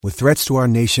With threats to our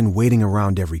nation waiting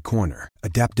around every corner,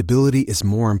 adaptability is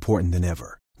more important than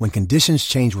ever. When conditions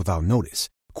change without notice,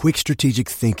 quick strategic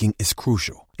thinking is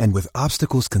crucial. And with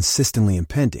obstacles consistently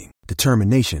impending,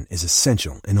 determination is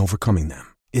essential in overcoming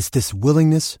them. It's this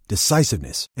willingness,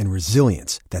 decisiveness, and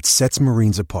resilience that sets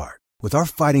Marines apart. With our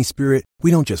fighting spirit, we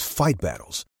don't just fight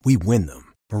battles, we win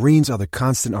them. Marines are the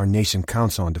constant our nation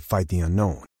counts on to fight the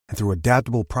unknown. And through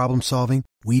adaptable problem solving,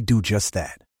 we do just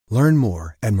that. Learn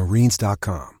more at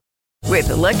marines.com. With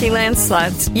the Lucky Land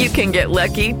Slots, you can get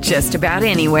lucky just about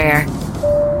anywhere.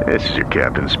 This is your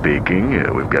captain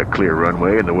speaking. We've got clear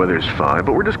runway and the weather's fine,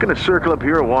 but we're just going to circle up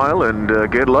here a while and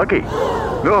get lucky.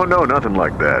 No, nothing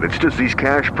like that. It's just these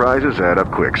cash prizes add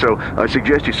up quick. So I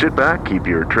suggest you sit back, keep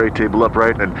your tray table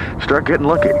upright, and start getting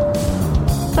lucky.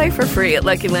 Play for free at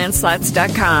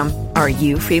LuckyLandSlots.com. Are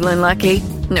you feeling lucky?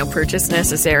 No purchase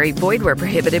necessary. Void where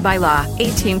prohibited by law.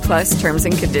 18+ terms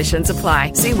and conditions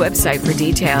apply. See website for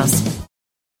details.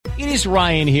 It is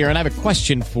Ryan here, and I have a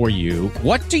question for you.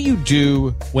 What do you do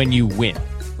when you win?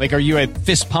 Like, are you a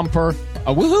fist pumper,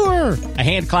 a woohooer, a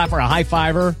hand clapper, a high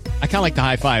fiver? I kind of like the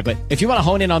high five, but if you want to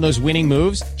hone in on those winning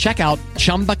moves, check out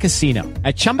Chumba Casino.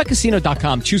 At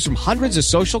ChumbaCasino.com, choose from hundreds of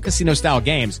social casino-style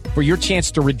games for your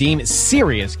chance to redeem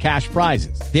serious cash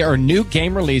prizes. There are new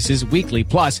game releases weekly,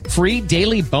 plus free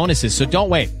daily bonuses, so don't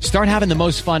wait. Start having the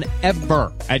most fun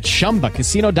ever at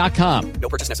ChumbaCasino.com. No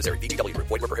purchase necessary. VGW. Void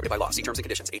where prohibited by law. See terms and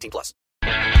conditions. 18+.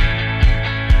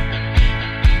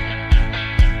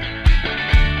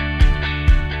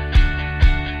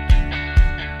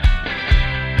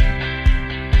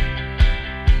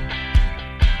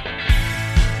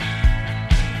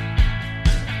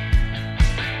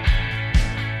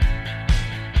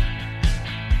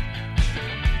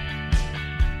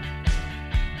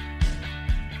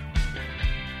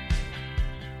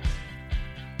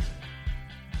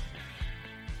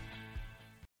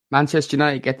 Manchester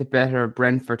United get the better of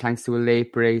Brentford thanks to a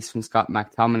late brace from Scott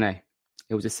McTominay.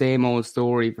 It was the same old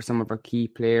story for some of our key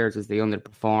players as they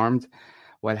underperformed,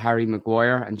 while Harry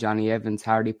Maguire and Johnny Evans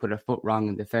hardly put a foot wrong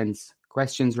in defence.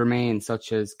 Questions remain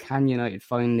such as, can United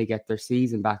finally get their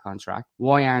season back on track?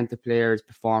 Why aren't the players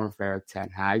performing for Eric Ten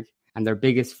Hag? And their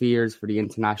biggest fears for the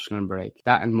international break.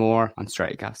 That and more on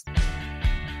Strikecast.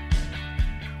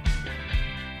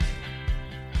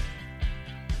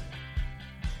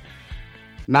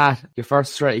 Matt, your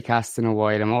first Strikecast in a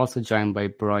while. I'm also joined by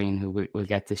Brian, who we'll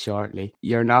get to shortly.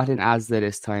 You're not in Asda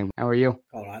this time. How are you?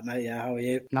 All right, mate. Yeah, how are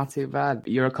you? Not too bad.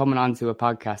 You're coming on to a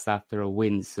podcast after a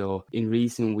win, so in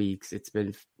recent weeks it's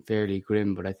been fairly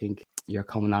grim, but I think you're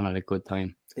coming on at a good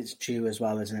time. It's due as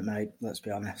well, isn't it, mate? Let's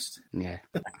be honest. Yeah,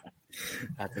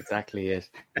 that's exactly it.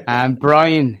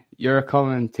 Brian, you're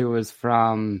coming to us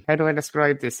from, how do I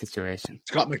describe this situation?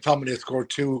 Scott McTominay scored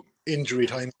 2 injury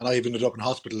time and I've ended up in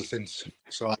hospital since.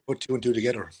 So I put 2 and 2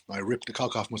 together. I ripped the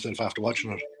cock off myself after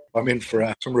watching it. I'm in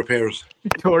for some repairs.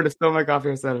 Tore the stomach off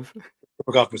yourself.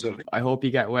 Off myself. I hope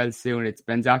you get well soon. It's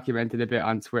been documented a bit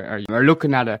on Twitter. We're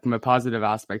looking at it from a positive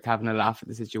aspect, having a laugh at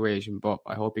the situation, but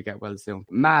I hope you get well soon.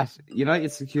 Matt,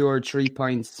 United secured 3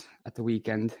 points at the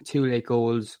weekend. 2 late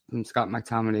goals from Scott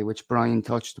McTominay, which Brian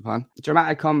touched upon.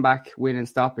 Dramatic comeback, win in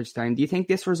stoppage time. Do you think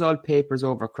this result papers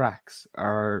over cracks,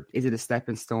 or is it a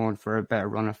stepping stone for a better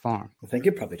run of form? I think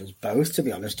it probably does both, to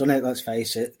be honest, doesn't it? Let's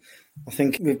face it. I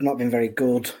think we've not been very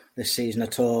good this season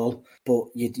at all, but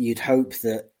you'd hope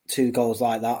that 2 goals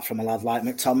like that from a lad like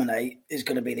McTominay is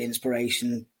going to be the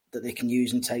inspiration that they can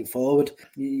use and take forward.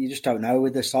 You just don't know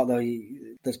with this, although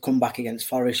the comeback against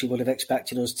Forest, you would have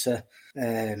expected us to...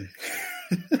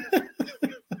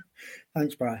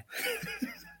 Thanks, Brian.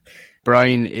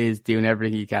 Brian is doing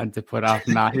everything he can to put off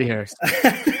Matt here.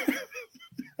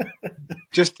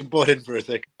 Just to butt in for a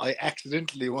sec, I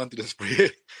accidentally wanted to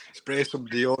spray some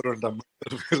deodorant on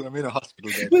myself because I'm in a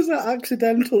hospital bed. Was that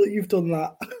accidental that you've done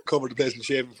that? Covered the place in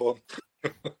shaving foam.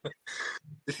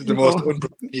 This is the most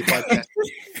unprofessional podcast.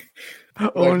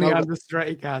 Only on the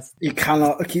Strikecast. You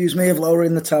cannot accuse me of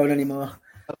lowering the tone anymore.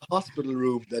 A hospital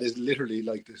room that is literally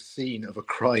like the scene of a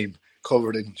crime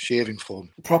covered in shaving foam.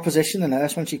 Proposition the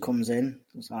nurse when she comes in.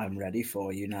 I'm ready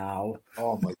for you now.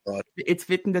 Oh my God. It's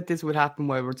fitting that this would happen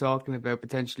while we're talking about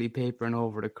potentially papering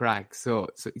over the cracks. So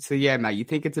yeah, Matt, you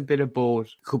think it's a bit of both.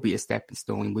 Could be a stepping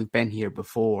stone. We've been here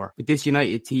before. But this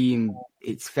United team,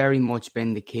 it's very much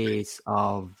been the case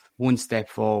of 1 step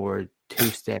forward, 2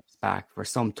 steps back for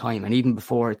some time. And even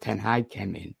before Ten Hag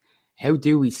came in, how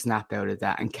do we snap out of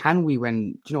that? And can we,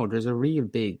 when, there's a real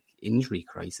big injury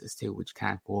crisis too, which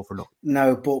can't go overlooked?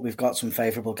 No, but we've got some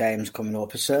favourable games coming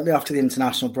up. Certainly after the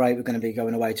international break, we're going to be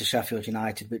going away to Sheffield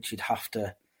United, which you'd have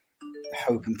to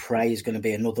hope and pray is going to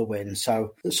be another win.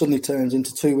 So it suddenly turns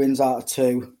into 2 wins out of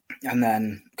 2. And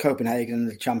then Copenhagen in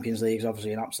the Champions League is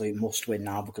obviously an absolute must-win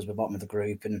now because we're bottom of the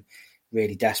group and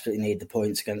really desperately need the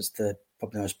points against the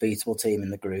probably the most beatable team in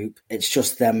the group. It's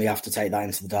just then we have to take that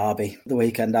into the derby the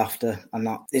weekend after, and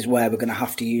that is where we're going to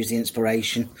have to use the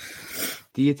inspiration.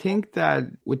 Do you think that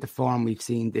with the form we've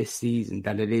seen this season,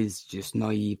 that it is just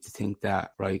naive to think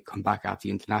that, right, come back after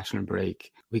the international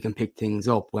break, we can pick things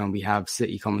up when we have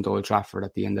City coming to Old Trafford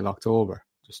at the end of October?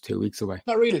 Just 2 weeks away.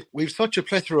 Not really. We've such a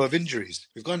plethora of injuries.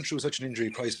 We've gone through such an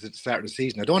injury crisis at the start of the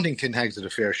season. I don't think Ten Hag's had a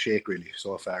fair shake, really,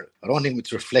 so far. I don't think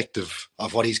it's reflective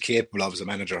of what he's capable of as a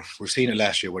manager. We've seen it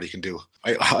last year, what he can do.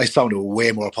 I sounded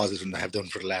way more positive than I have done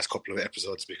for the last couple of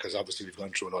episodes because obviously we've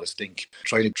gone through a lot of stink.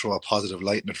 Trying to throw a positive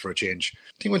light in it for a change.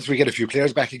 I think once we get a few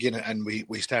players back again and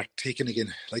we start taking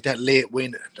again, like that late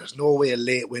win, there's no way a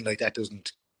late win like that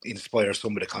doesn't inspire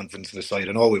some of the confidence in the side.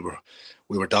 I know we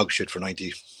were dog shit for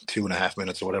 92 and a half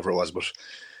minutes or whatever it was, but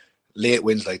late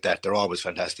wins like that, they're always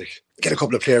fantastic. Get a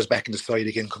couple of players back in the side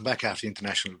again, come back after the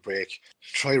international break,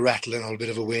 try rattling a bit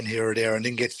of a win here or there, and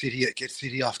then get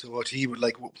City off to OT.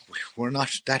 Like, we're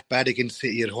not that bad against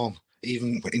City at home.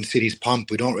 Even in City's pomp,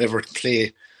 we don't ever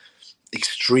play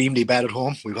extremely bad at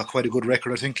home. We've got quite a good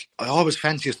record, I think. I always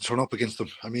fancy us to turn up against them.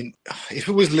 I mean, if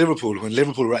it was Liverpool, when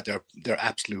Liverpool were at their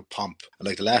absolute pomp,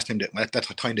 like the last time, at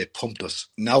that time they pumped us,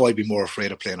 now I'd be more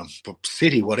afraid of playing them. But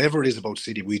City, whatever it is about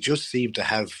City, we just seem to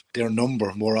have their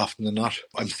number more often than not.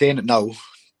 I'm saying it now.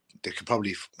 They could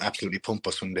probably absolutely pump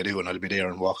us when they do, and I'll be there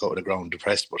and walk out of the ground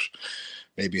depressed, but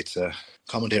maybe it's a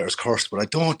commentator's curse, but I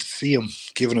don't see him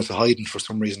giving us a hiding for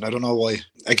some reason. I don't know why.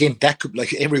 Again, that could,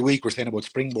 like every week we're saying about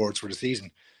springboards for the season.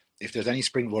 If there's any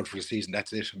springboard for the season,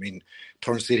 that's it. I mean,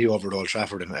 turn City over at Old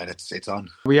Trafford and it's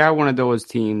on. We are one of those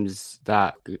teams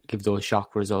that give those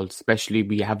shock results, especially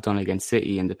we have done against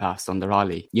City in the past under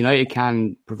Ollie. United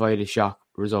can provide a shock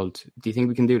result. Do you think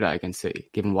we can do that against City,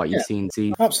 given what you've seen?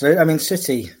 Absolutely. I mean,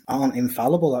 City aren't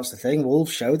infallible. That's the thing.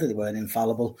 Wolves showed that they weren't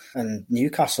infallible. And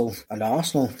Newcastle and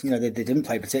Arsenal, they didn't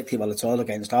play particularly well at all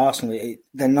against Arsenal.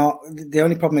 They're not. The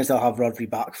only problem is they'll have Rodri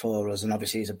back for us, and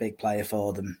obviously he's a big player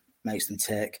for them, makes them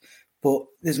tick. But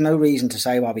there's no reason to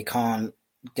say why we can't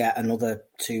get another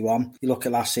 2-1. You look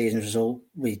at last season's result,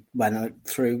 we went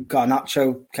through.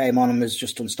 Garnacho came on and was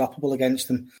just unstoppable against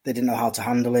them. They didn't know how to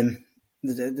handle him.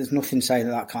 There's nothing saying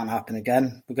that can't happen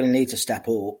again. We're going to need to step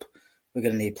up. We're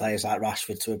going to need players like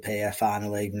Rashford to appear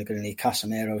finally. We're going to need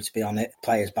Casemiro to be on it.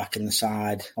 Players back in the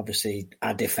side. Obviously,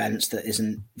 our defence that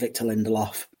isn't Victor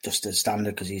Lindelof, just as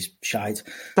standard because he's shite.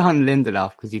 On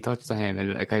Lindelof, because you touched on him,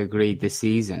 and I agreed this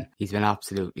season, he's been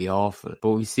absolutely awful.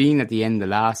 But we've seen at the end of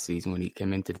last season when he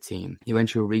came into the team, he went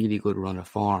through a really good run of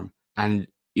form. And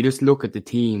you just look at the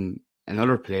team and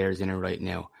other players in it right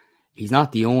now. He's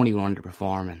not the only one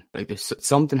underperforming. Like, there's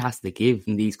something has to give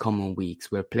in these coming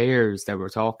weeks where players that we're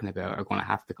talking about are going to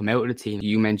have to come out of the team.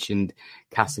 You mentioned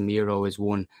Casemiro is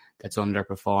one that's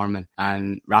underperforming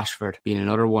and Rashford being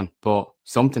another one. But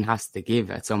something has to give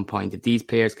at some point. If these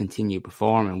players continue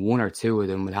performing, one or two of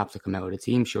them will have to come out of the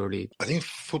team, surely. I think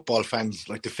football fans,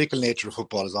 like the fickle nature of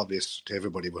football is obvious to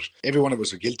everybody, but every one of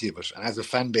us are guilty of it. And as a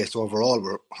fan base overall,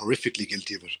 we're horrifically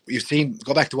guilty of it. You've seen,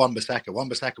 go back to Wan-Bissaka.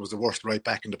 Wan-Bissaka was the worst right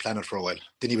back in the planet for a while.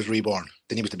 Then he was reborn.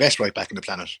 Then he was the best right back in the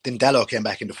planet. Then Dalot came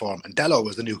back into form. And Dalot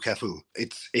was the new Cafu.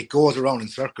 It goes around in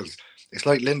circles. It's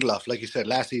like Lindelof, like you said,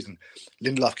 last season,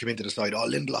 Lindelof came into the side. Oh,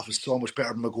 Lindelof is so much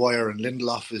better than Maguire, and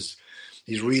Lindelof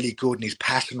he's really good, and his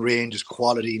passing range is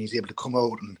quality, and he's able to come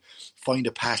out and find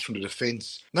a pass from the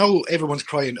defence. Now everyone's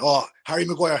crying, oh, Harry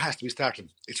Maguire has to be starting.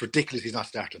 It's ridiculous he's not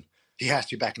starting. He has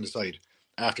to be back in the side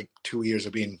after 2 years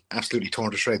of being absolutely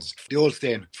torn to shreds. The old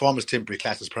saying, form is temporary,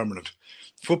 class is permanent.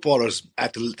 Footballers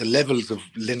at the levels of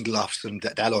Lindelofs and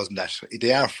Dalots and that,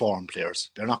 they are form players.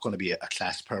 They're not going to be a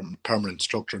class permanent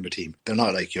structure in the team. They're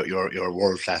not like your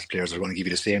world class players are going to give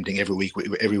you the same thing every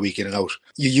week in and out.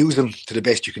 You use them to the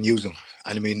best you can use them.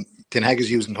 And I mean, Ten Hag is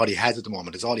using what he has at the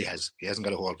moment. It's all he has. He hasn't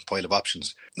got a whole pile of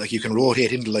options. Like, you can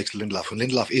rotate into the likes of Lindelof. When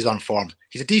Lindelof is on form,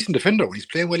 he's a decent defender. When he's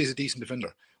playing well, he's a decent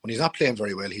defender. When he's not playing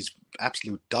very well, he's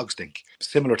absolute dog stink.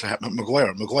 Similar to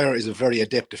Maguire. Maguire is a very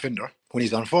adept defender when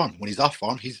he's on form. When he's off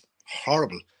form, he's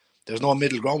horrible. There's no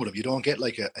middle ground with him. You don't get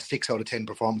like a 6 out of 10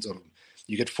 performance out of him.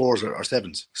 You get 4s or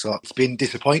 7s. So it's been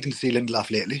disappointing to see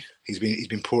Lindelof lately. He's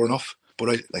been poor enough.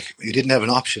 But you didn't have an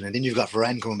option, and then you've got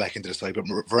Varane coming back into the side. But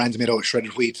Varane's made out of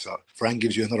shredded wheat, so Varane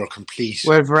gives you another complete.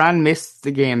 Well, Varane missed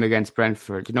the game against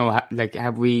Brentford.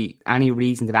 Have we any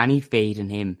reason to have any faith in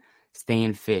him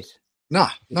staying fit? Nah,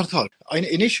 not at all.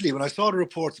 Initially, when I saw the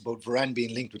reports about Varane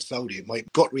being linked with Saudi, my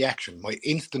gut reaction, my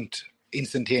instant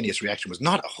instantaneous reaction was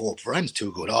not a hope. Varane's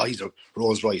too good. Oh, he's a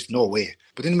Rolls Royce. No way.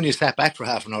 But then when you sat back for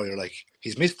half an hour, you're like,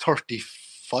 he's missed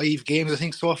 35 games, I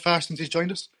think, so far since he's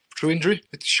joined us through injury.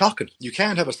 It's shocking. You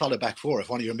can't have a solid back four if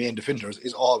one of your main defenders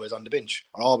is always on the bench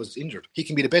or always injured. He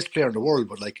can be the best player in the world,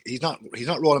 but like he's not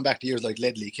rolling back to years like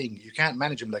Ledley King. You can't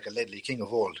manage him like a Ledley King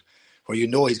of old, where you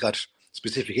know he's got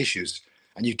specific issues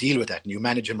and you deal with that and you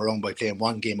manage him around by playing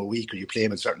one game a week or you play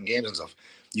him in certain games and stuff.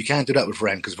 You can't do that with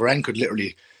Varane, because Varane could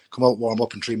literally come out, warm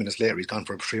up, and 3 minutes later he's gone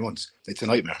for 3 months. It's a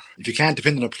nightmare. If you can't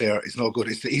depend on a player, it's no good.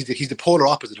 He's the polar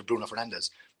opposite of Bruno Fernandes.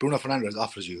 Bruno Fernandes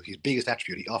offers you, his biggest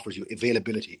attribute, he offers you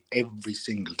availability every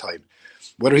single time.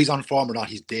 Whether he's on form or not,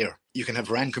 he's there. You can have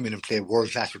Varane come in and play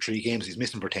world class for 3 games, he's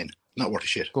missing for 10. Not worth a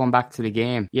shit. Going back to the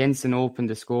game, Jensen opened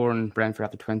the score in Brentford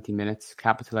after 20 minutes,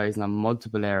 capitalising on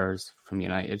multiple errors from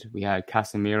United. We had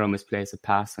Casemiro misplace a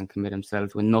pass and commit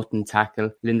himself to a nutting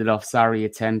tackle. Lindelof's sorry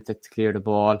attempt to clear the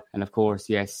ball. And of course,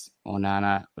 yes,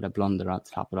 Onana with a blunder to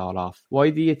top it all off. Why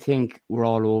do you think we're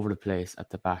all over the place at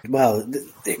the back? Well,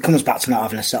 it comes back to not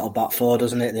having a settled back four,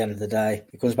 doesn't it, at the end of the day?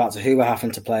 It comes back to who we're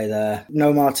having to play there.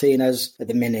 No Martinez at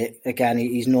the minute. Again,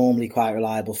 he's normally quite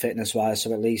reliable fitness-wise,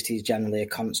 so at least he's generally a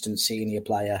constant senior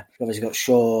player. You've obviously got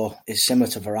Shaw, is similar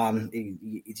to Varane.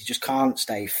 He just can't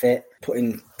stay fit.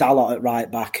 Putting Dalot at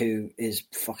right back, who is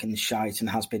fucking shite and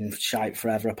has been shite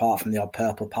forever, apart from the odd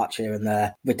purple patch here and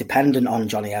there. We're dependent on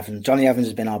Johnny Evans. Johnny Evans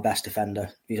has been our best defender.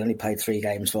 He's only played 3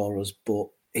 games for us, but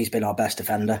he's been our best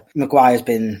defender. Maguire's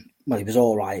been, well, he was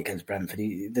all right against Brentford.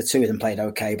 The two of them played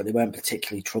okay, but they weren't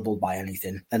particularly troubled by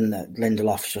anything. And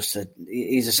Lindelof's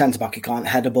he's a centre-back who can't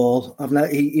head a ball.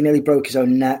 He nearly broke his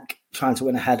own neck trying to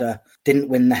win a header, didn't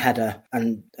win the header,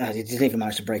 and he didn't even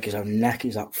manage to break his own neck.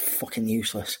 He's like fucking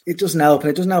useless. It doesn't help, and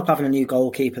it doesn't help having a new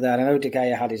goalkeeper there. I know De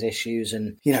Gea had his issues,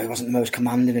 and he wasn't the most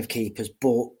commanding of keepers,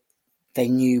 but they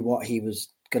knew what he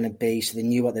was going to be, so they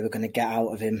knew what they were going to get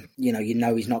out of him. You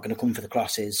know he's not going to come for the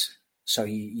crosses, so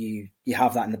you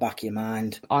have that in the back of your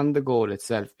mind. On the goal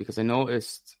itself, because I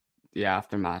noticed the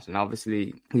aftermath, and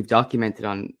obviously we've documented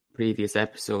on previous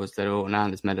episodes that Onana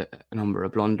has made a number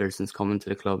of blunders since coming to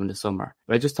the club in the summer.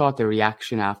 But I just thought the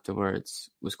reaction afterwards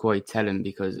was quite telling,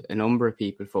 because a number of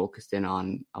people focused in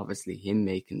on obviously him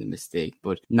making the mistake,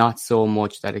 but not so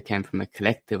much that it came from a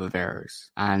collective of errors.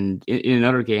 And in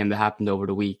another game that happened over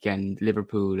the weekend,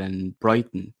 Liverpool and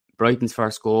Brighton's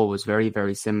first goal was very,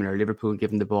 very similar. Liverpool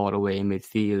giving the ball away in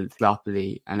midfield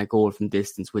sloppily and a goal from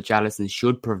distance, which Alisson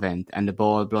should prevent, and the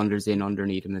ball blunders in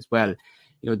underneath him as well.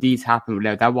 These happen.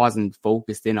 That wasn't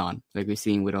focused in on, like we've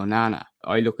seen with Onana.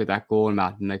 I look at that goal,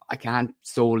 Matt, and I can't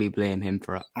solely blame him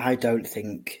for it. I don't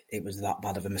think it was that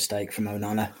bad of a mistake from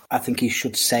Onana. I think he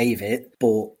should save it,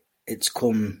 but it's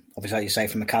come, obviously, like you say,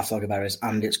 from a catalogue of errors,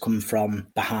 and it's come from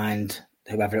behind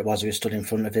whoever it was who stood in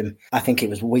front of him. I think it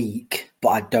was weak, but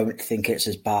I don't think it's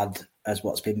as bad as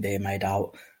what's been being made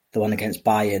out. The one against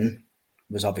Bayern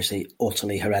was obviously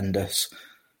utterly horrendous,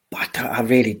 but I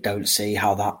really don't see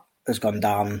how that has gone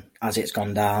down as it's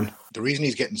gone down. The reason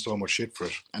he's getting so much shit for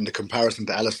it, and the comparison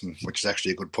to Alisson, which is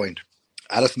actually a good point.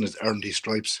 Alisson has earned his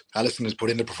stripes. Alisson has put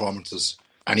in the performances,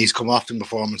 and he's come off in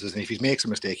performances, and if he makes a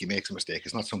mistake, he makes a mistake.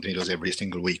 It's not something he does every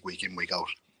single week, week in, week out.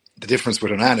 The difference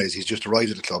with Onana is he's just arrived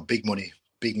at the club, big money,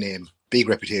 big name, big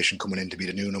reputation, coming in to be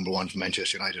the new number 1 for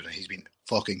Manchester United, and he's been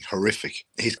fucking horrific.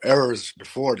 His errors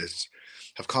before this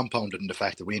have compounded in the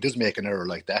fact that when he does make an error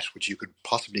like that, which you could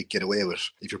possibly get away with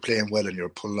if you're playing well and you're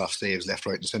pulling off saves left,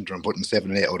 right and centre and putting 7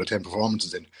 and 8 out of 10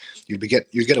 performances in, you'd get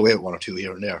away with 1 or 2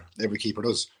 here and there. Every keeper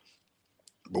does.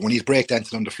 But when he's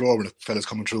breakdancing on the floor when a fella's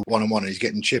coming through 1-on-1 and he's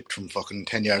getting chipped from fucking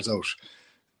 10 yards out,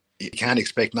 you can't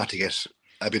expect not to get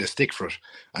a bit of stick for it.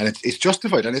 And it's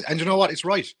justified. And you know what? It's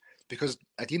right. Because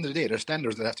at the end of the day, there's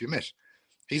standards that have to be met.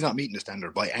 He's not meeting the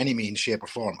standard by any means, shape or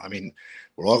form. I mean,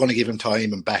 we're all going to give him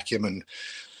time and back him and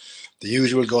the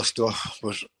usual gusto,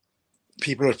 but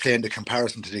people are playing the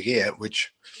comparison to De Gea,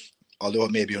 which, although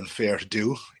it may be unfair to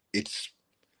do, it's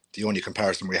the only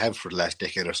comparison we have for the last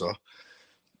decade or so.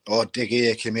 Oh, De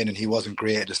Gea came in and he wasn't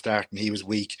great at the start and he was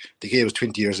weak. De Gea was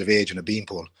 20 years of age in a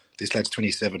beanpole. This lad's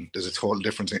 27. There's a total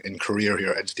difference in career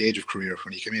here and stage of career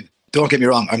when he came in. Don't get me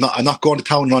wrong, I'm not going to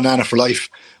town on Onana for life.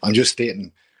 I'm just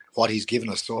stating what he's given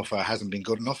us so far hasn't been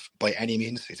good enough by any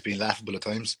means. It's been laughable at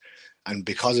times. And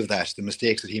because of that, the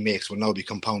mistakes that he makes will now be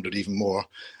compounded even more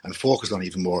and focused on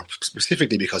even more,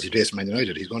 specifically because he plays for Man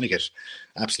United. He's going to get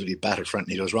absolutely battered for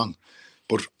anything he does wrong.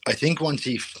 But I think once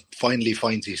he finally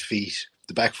finds his feet,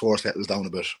 the back four settles down a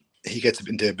bit, he gets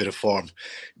into a bit of form.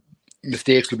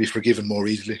 Mistakes will be forgiven more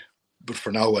easily. But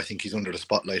for now, I think he's under the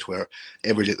spotlight where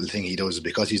every little thing he does,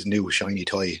 because he's a new shiny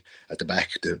toy at the back,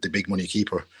 the big money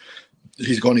keeper,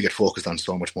 he's going to get focused on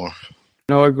so much more.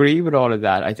 No, I agree with all of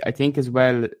that. I think as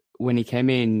well, when he came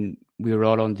in, we were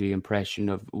all under the impression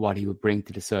of what he would bring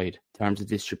to the side in terms of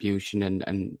distribution,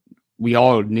 and we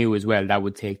all knew as well that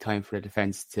would take time for the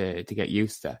defence to get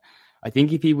used to. I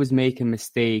think if he was making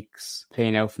mistakes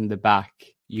playing out from the back,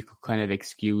 you could kind of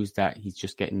excuse that he's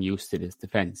just getting used to this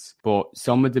defence. But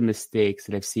some of the mistakes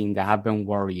that I've seen that have been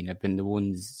worrying have been the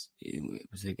ones, it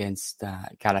was against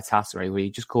Galatasaray, where he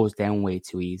just goes down way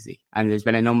too easy. And there's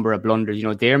been a number of blunders. You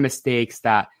know, they're mistakes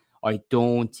that I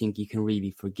don't think you can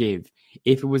really forgive.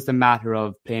 If it was the matter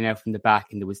of playing out from the back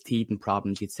and there was teething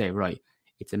problems, you'd say, right,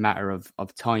 it's a matter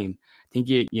of time. I think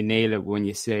you nail it when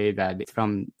you say that it's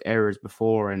from errors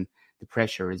before and the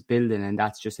pressure is building, and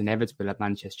that's just inevitable at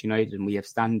Manchester United, and we have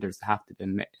standards that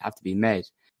have to be met.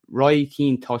 Roy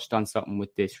Keane touched on something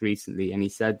with this recently, and he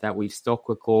said that we've stuck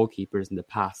with goalkeepers in the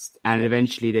past, and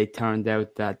eventually they turned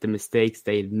out that the mistakes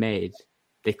they'd made,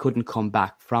 they couldn't come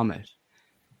back from it.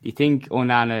 Do you think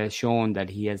Onana has shown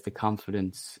that he has the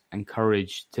confidence and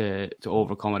courage to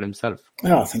overcome it himself?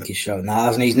 Oh, I think he's shown that,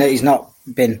 hasn't he? He's not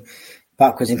been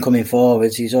backwards in coming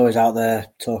forwards. He's always out there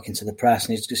talking to the press,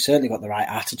 and he's certainly got the right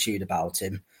attitude about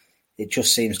him. It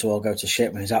just seems to all go to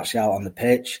shit when he's actually out on the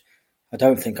pitch. I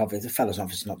don't think, obviously, the fella's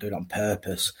obviously not doing it on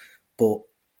purpose, but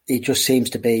he just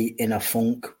seems to be in a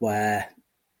funk where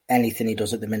anything he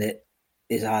does at the minute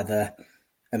is either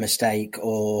a mistake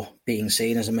or being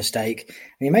seen as a mistake.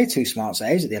 And he made 2 smart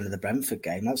saves at the end of the Brentford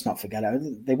game. Let's not forget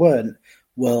it. They weren't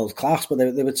world class, but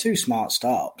they were 2 smart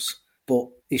stops. But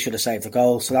he should have saved the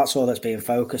goal. So that's all that's being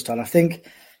focused on. I think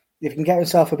if he can get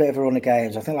himself a bit of a run of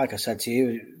games, I think, like I said to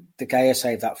you, De Gea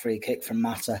saved that free kick from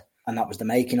Mata, and that was the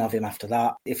making of him after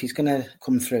that. If he's going to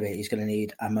come through it, he's going to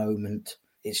need a moment.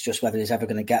 It's just whether he's ever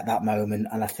going to get that moment.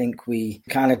 And I think we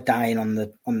kind of dying on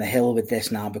the hill with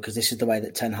this now, because this is the way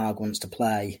that Ten Hag wants to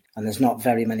play. And there's not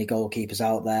very many goalkeepers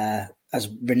out there as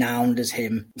renowned as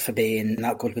him for being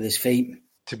that good with his feet.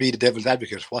 To be the devil's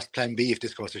advocate, what's plan B if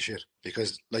this goes to shit?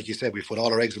 Because, like you said, we put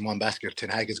all our eggs in one basket. Ten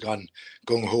Hag has gone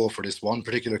gung-ho for this one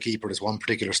particular keeper, this one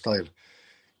particular style.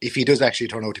 If he does actually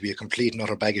turn out to be a complete and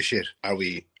utter bag of shit, are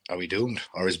we doomed?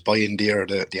 Or is Bayern Deer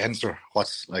the answer?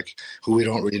 What's, like, who we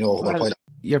don't really know? Well,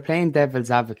 you're playing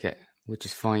devil's advocate, which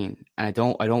is fine. And I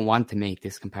don't want to make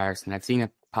this comparison. I've seen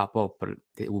it pop up, but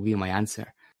it will be my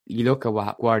answer. You look at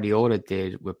what Guardiola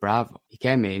did with Bravo. He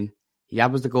came in,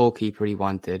 that was the goalkeeper he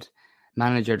wanted.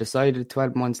 Manager decided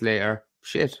 12 months later,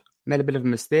 shit, made a bit of a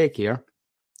mistake here.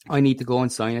 I need to go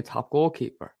and sign a top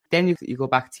goalkeeper. Then you go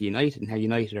back to United and how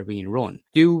United are being run.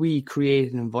 Do we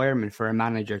create an environment for a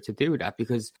manager to do that?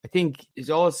 Because I think there's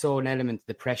also an element of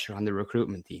the pressure on the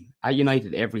recruitment team. At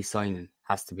United, every signing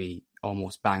has to be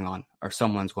almost bang on, or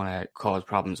someone's going to cause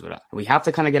problems with it. We have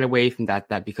to kind of get away from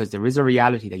that because there is a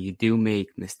reality that you do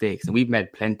make mistakes, and we've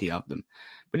made plenty of them.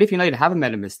 But if United haven't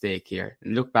made a mistake here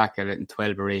and look back at it in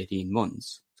 12 or 18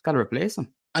 months, it's got to replace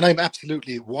them. And I'm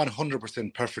absolutely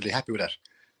 100% perfectly happy with that,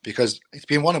 because it's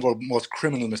been one of our most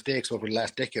criminal mistakes over the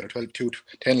last decade or 10,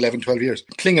 11, 12 years.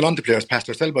 Clinging on to players past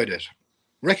their sell-by date.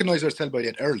 Recognise their sell-by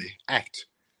date early. Act.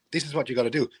 This is what you got to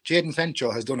do. Jadon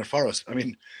Sancho has done it for us. I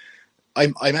mean,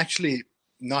 I'm actually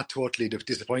not totally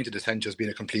disappointed that Sancho's been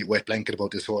a complete wet blanket about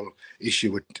this whole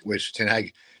issue with Ten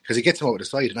Hag, because he gets him out of the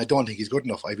side, and I don't think he's good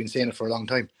enough. I've been saying it for a long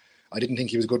time. I didn't think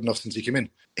he was good enough since he came in.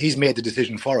 He's made the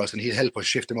decision for us, and he'll help us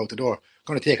shift him out the door.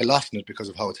 Going to take a loss in it because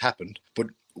of how it's happened, but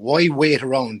why wait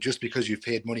around just because you've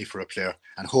paid money for a player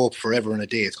and hope forever and a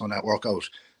day it's going to work out?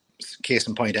 Case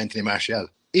in point, Anthony Martial.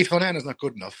 If Onana's not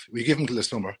good enough, we give him till the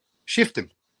summer, shift him,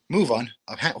 move on,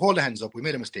 hold the hands up, we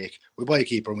made a mistake, we buy a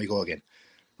keeper and we go again.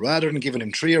 Rather than giving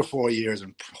him 3 or 4 years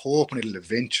and hoping it'll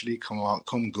eventually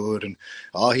come good and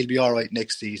he'll be all right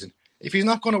next season. If he's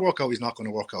not going to work out, he's not going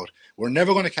to work out. We're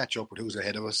never going to catch up with who's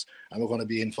ahead of us, and we're going to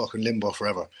be in fucking limbo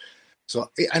forever.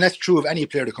 So, and that's true of any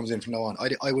player that comes in from now on.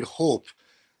 I would hope,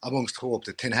 amongst hope,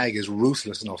 that Ten Hag is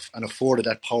ruthless enough and afforded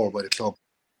that power by the club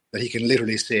that he can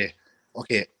literally say,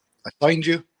 okay, I signed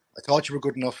you, I thought you were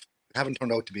good enough, you haven't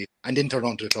turned out to be, and didn't turn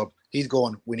on to the club. He's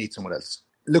going, we need someone else.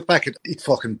 Look back at it,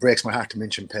 fucking breaks my heart to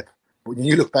mention Pep. But when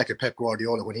you look back at Pep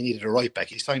Guardiola, when he needed a right back,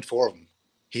 he signed 4 of them.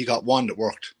 He got 1 that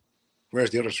worked.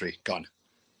 Where's the other 3? Gone.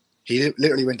 He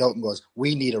literally went out and goes,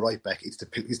 we need a right back. It's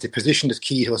the position that's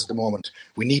key to us at the moment.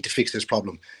 We need to fix this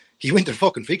problem. He went and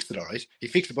fucking fixed it, all right? He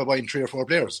fixed it by buying 3 or 4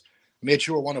 players. Made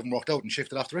sure one of them worked out and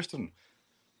shifted off the rest of them.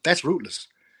 That's ruthless.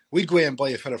 We'd go and buy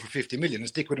a fella for 50 million and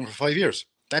stick with him for 5 years.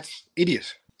 That's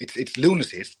idiot. It's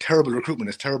lunacy. It's terrible recruitment.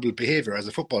 It's terrible behaviour as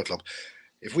a football club.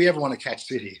 If we ever want to catch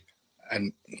City,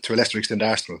 and to a lesser extent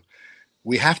Arsenal,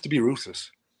 we have to be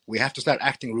ruthless. We have to start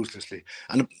acting ruthlessly.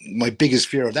 And my biggest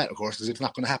fear of that, of course, is it's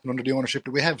not going to happen under the ownership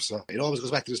that we have. So it always goes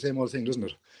back to the same old thing, doesn't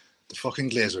it? The fucking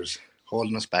Glazers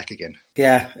holding us back again.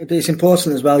 Yeah, it's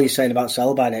important as well, you're saying about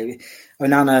sell by date.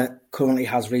 Onana currently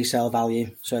has resale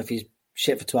value, so if he's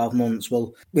shit for 12 months,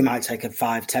 well, we might take a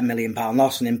 £5-10 million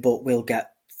loss on him, but we'll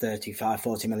get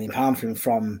 £35-40 million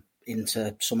from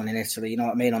into someone in Italy, you know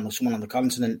what I mean, someone on the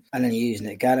continent, and then you're using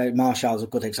it again. Martial's a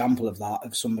good example of that,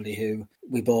 of somebody who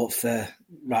we bought for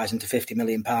rising to £50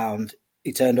 million.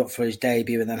 He turned up for his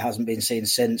debut and then hasn't been seen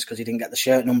since because he didn't get the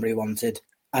shirt number he wanted.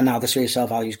 And now the resale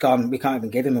value's gone. We can't even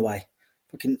give him away.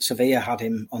 Sevilla had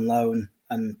him on loan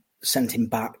and sent him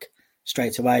back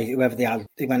straight away. Whoever they had,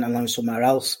 he went on loan somewhere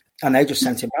else. And they just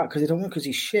sent him back because they don't want, because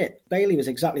he's shit. Bailey was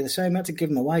exactly the same. We had to give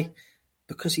him away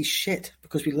because he's shit.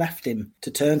 Because we left him to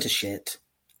turn to shit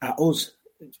at us.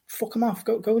 Fuck him off.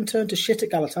 Go and turn to shit at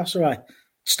Galatasaray.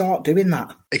 Start doing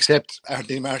that. Except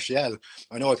Anthony Martial.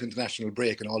 I know it's international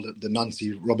break and all the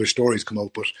nonsense rubbish stories come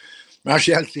out, but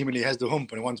Martial seemingly has the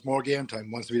hump and he wants more game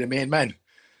time, wants to be the main man.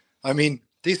 I mean,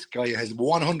 this guy has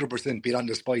 100% been on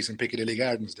the spice in Piccadilly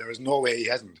Gardens. There is no way he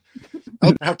hasn't.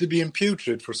 After being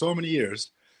putrid for so many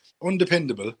years,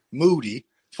 undependable, moody,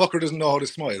 fucker doesn't know how to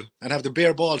smile, and have the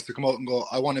bare balls to come out and go,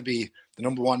 I want to be the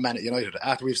number one man at United,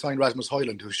 after we've signed Rasmus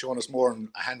Højlund, who's shown us more in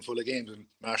a handful of games than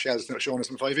Martial's not shown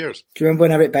us in 5 years. Do you remember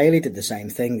when Eric Bailey did the same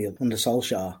thing under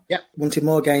Solskjaer? Yeah. Wanted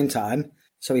more game time,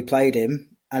 so he played him,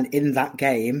 and in that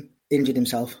game, injured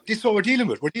himself. This is what we're dealing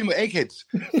with. We're dealing with eggheads.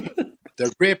 They're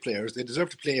great players. They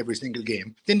deserve to play every single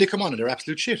game. Then they come on and they're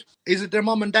absolute shit. Is it their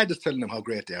mum and dad that's telling them how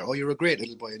great they are? Oh, you're a great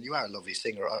little boy and you are a lovely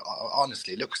singer.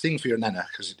 Honestly, look, sing for your nana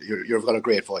because you've got a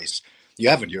great voice. You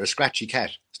haven't. You're a scratchy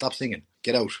cat. Stop singing.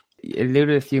 Get out. You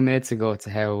alluded a few minutes ago to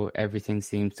how everything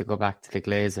seems to go back to the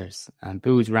Glazers. And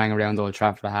boos rang around Old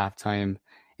Trafford at half-time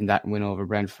in that win over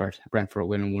Brentford. Brentford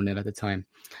winning 1-0 at the time.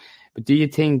 But do you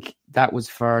think that was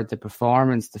for the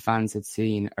performance the fans had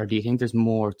seen, or do you think there's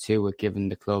more to it given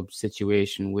the club's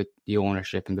situation with the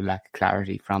ownership and the lack of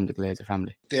clarity from the Glazer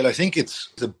family? Dale, I think it's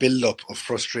the build-up of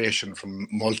frustration from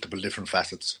multiple different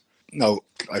facets. Now,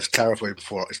 I've clarified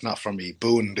before, it's not for me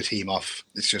booing the team off.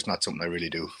 It's just not something I really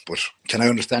do. But can I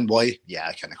understand why? Yeah,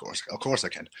 I can, of course. Of course I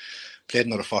can. Played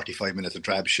another 45 minutes of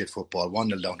drab shit football,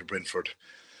 1-0 down to Brentford.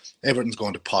 Everything's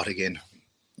going to pot again.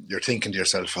 You're thinking to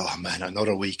yourself, oh man,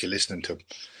 another week of listening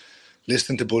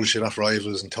to bullshit off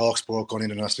rivals and TalkSport going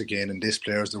in on us again, and this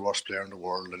player is the worst player in the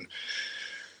world, and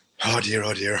oh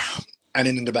dear. And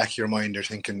in the back of your mind, you're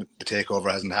thinking the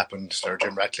takeover hasn't happened. Sir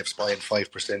Jim Ratcliffe's buying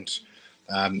 5%.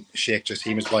 Sheikh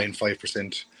Jassim is buying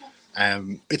 5%.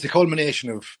 It's a culmination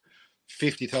of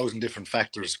 50,000 different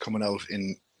factors coming out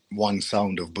in one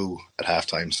sound of boo at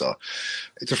halftime. So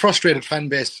it's a frustrated fan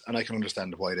base, and I can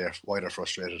understand why they're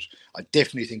frustrated. I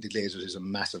definitely think the Glazers is a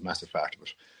massive part of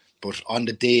it. But on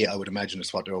the day, I would imagine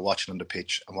it's what they were watching on the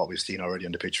pitch and what we've seen already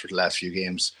on the pitch for the last few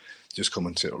games, just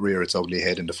coming to rear its ugly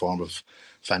head in the form of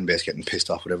fan base getting pissed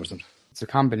off with everything. It's a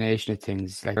combination of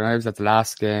things. Like when I was at the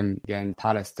last game against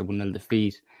Palace, the 1-0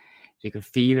 defeat, you could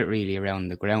feel it really around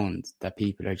the ground that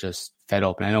people are just fed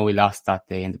up. And I know we lost that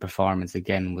day and the performance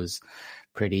again was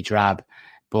pretty drab,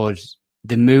 but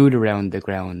the mood around the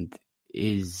ground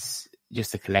is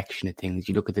just a collection of things.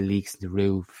 You look at the leaks in the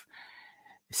roof,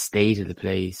 the state of the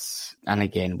place, and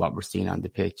again, what we're seeing on the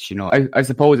pitch. You know, I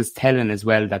suppose it's telling as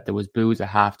well that there was boos at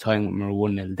half-time when we were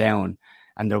 1-0 down,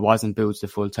 and there wasn't boos to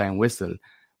full-time whistle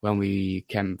when we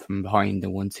came from behind the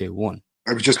 1-2-1.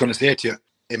 I was just going to say to you,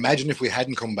 imagine if we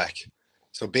hadn't come back.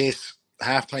 So base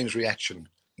half-time's reaction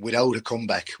without a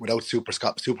comeback, without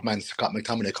Superman Scott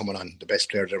McTominay coming on, the best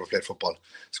player that ever played football,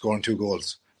 scoring 2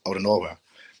 goals out of nowhere.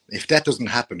 If that doesn't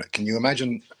happen, can you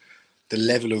imagine the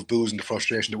level of boos and the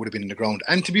frustration that would have been in the ground?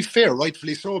 And to be fair,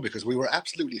 rightfully so, because we were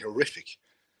absolutely horrific.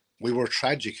 We were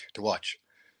tragic to watch.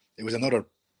 It was another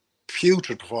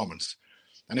putrid performance.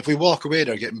 And if we walk away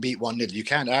there getting beat 1-0, you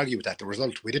can't argue with that. The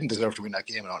result, we didn't deserve to win that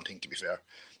game, I don't think, to be fair.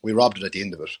 We robbed it at the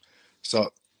end of it.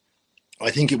 So I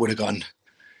think it would have gone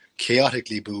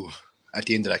chaotically boo at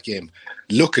the end of that game.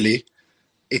 Luckily,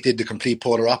 it did the complete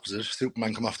polar opposite.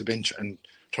 Superman come off the bench and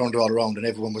turned it all around, and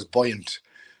everyone was buoyant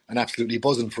and absolutely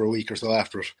buzzing for a week or so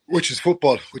after it, which is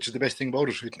football, which is the best thing about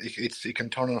it. It can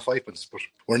turn on a fivepence, but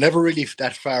we're never really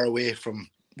that far away from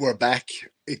we're back.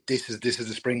 This is the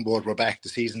springboard. We're back. The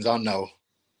season's on now,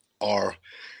 or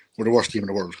we're the worst team in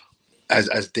the world,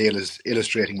 as Dale is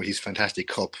illustrating with his fantastic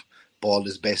cup. Ball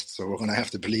is best, so we're going to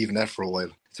have to believe in that for a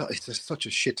while. It's just such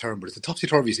a shit term, but it's a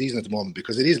topsy-turvy season at the moment,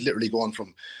 because it is literally going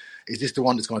from, is this the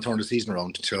one that's going to turn the season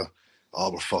around, to,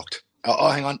 oh, we're fucked.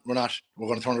 Oh, hang on, we're not. We're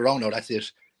going to turn it around now, that's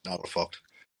it. No, we're fucked.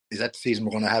 is that the season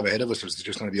we're going to have ahead of us, or is it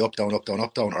just going to be up, down, up, down,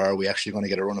 up, down, or are we actually going to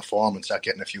get a run of form and start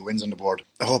getting a few wins on the board?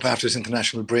 I hope after this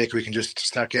international break we can just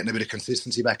start getting a bit of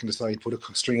consistency back in the side, put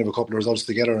a string of a couple of results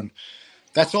together, and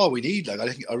that's all we need. Like,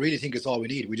 I really think it's all we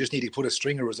need. We just need to put a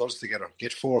string of results together,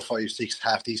 get 4, 5, 6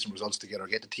 half-decent results together,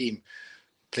 get the team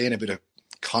playing a bit of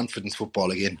confidence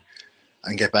football again,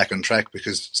 and get back on track,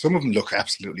 because some of them look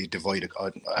absolutely divided,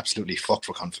 absolutely fucked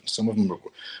for confidence. Some of them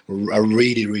are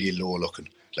really, really low looking,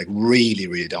 like really,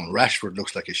 really down. Rashford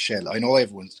looks like a shell. I know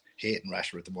everyone's hating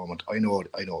Rashford at the moment. I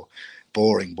know.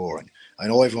 Boring. I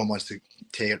know everyone wants to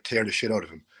tear the shit out of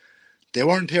him. They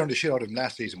weren't tearing the shit out of him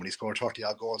last season when he scored 30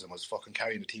 odd goals and was fucking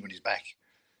carrying the team on his back.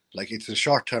 Like, it's a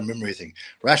short-term memory thing.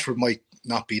 Rashford might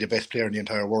not be the best player in the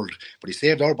entire world, but he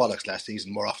saved our bollocks last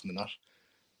season more often than not.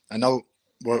 And now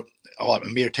we're a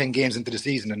mere 10 games into the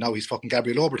season, and now he's fucking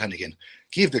Gabriel Obertan again.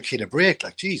 Give the kid a break,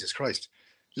 like, Jesus Christ.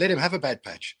 Let him have a bad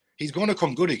patch. He's going to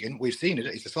come good again. We've seen it.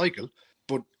 It's a cycle.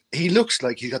 But he looks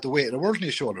like he's got the weight of the world on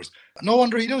his shoulders. No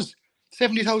wonder he does.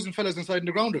 70,000 fellas inside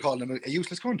the ground are calling him a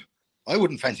useless cunt. I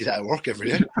wouldn't fancy that at work every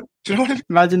day. Do you know what I mean?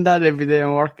 Imagine that every day at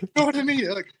work. You know what I mean?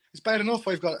 Like, it's bad enough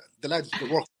I've got the lads at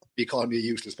work be calling me a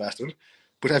useless bastard,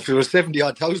 but if there were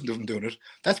 70,000 of them doing it,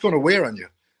 that's going to wear on you.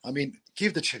 I mean,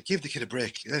 give the kid a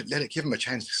break. Give him a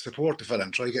chance to support the fella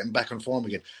and try getting back on form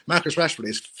again. Marcus Rashford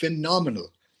is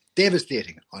phenomenal,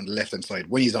 devastating on the left-hand side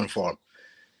when he's on form.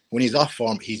 When he's off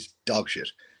form, he's dog shit.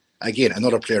 Again,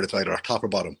 another player that's either top or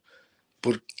bottom.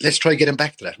 But let's try get him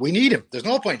back to that. We need him. There's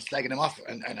no point slagging him off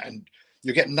and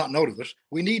you're getting nothing out of it.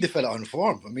 We need the fella on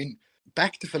form. I mean,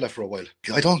 back the fella for a while.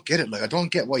 I don't get it. Like, I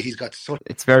don't get why he's got such...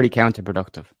 It's very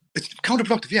counterproductive. It's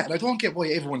counterproductive, yeah. And I don't get why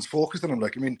everyone's focused on him.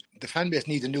 Like, I mean, the fan base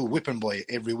needs a new whipping boy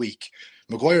every week.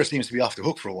 Maguire seems to be off the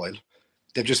hook for a while.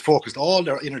 They've just focused all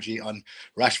their energy on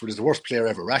Rashford is the worst player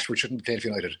ever. Rashford shouldn't be playing for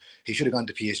United. He should have gone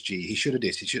to PSG. He should have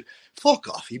this. He should... Fuck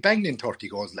off. He banged in 30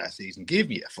 goals last season. Give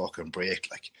me a fucking break.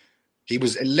 Like, he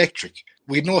was electric.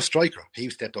 We had no striker. He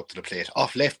stepped up to the plate.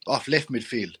 Off left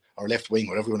midfield, or left wing,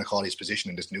 whatever you want to call his position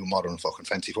in this new modern fucking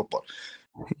fancy football.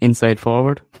 Inside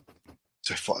forward?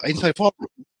 So, inside forward,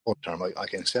 term, I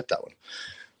can accept that one.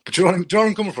 But you know where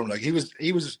I'm coming from? Like, he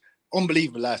was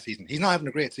unbelievable last season. He's not having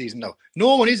a great season now.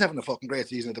 No one is having a fucking great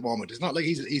season at the moment. It's not like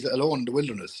he's alone in the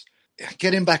wilderness.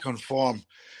 Get him back on form.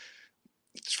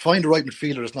 Find the right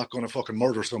midfielder that's not going to fucking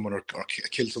murder someone or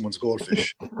kill someone's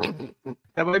goldfish.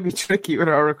 That might be tricky with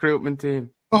our recruitment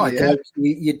team. Oh, yeah.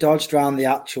 You dodged around the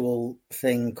actual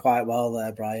thing quite well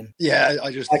there, Brian. Yeah,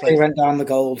 I just... Like, he went down the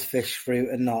goldfish route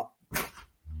and not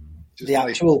the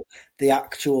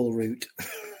actual route.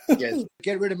 Yes.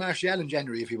 Get rid of Martial in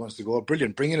January if he wants to go.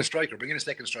 Brilliant. Bring in a striker. Bring in a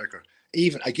second striker.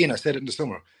 Even, again, I said it in the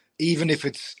summer, even if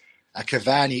it's a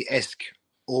Cavani-esque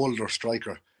older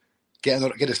striker, get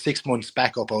a 6 months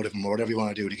backup out of him or whatever you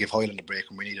want to do to give Hoyland a break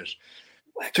when we need it.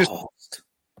 Just,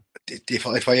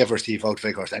 if I ever see Wout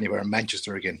Weghorst anywhere in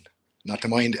Manchester again, not to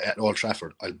mind at Old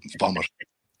Trafford, I'll vomit.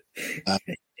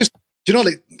 Just, you know,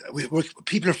 like,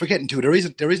 people are forgetting too, there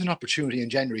is an opportunity in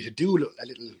January to do a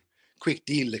little quick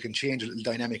deal that can change a little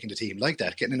dynamic in the team, like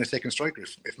that, getting in a second striker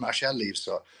if Martial leaves.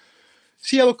 So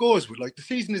see how it goes. But like, the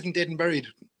season isn't dead and buried.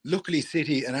 Luckily,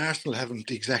 City and Arsenal haven't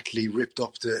exactly ripped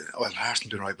up Arsenal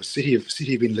doing right, but City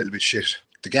have been a little bit shit.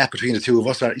 The gap between the two of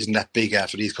us isn't that big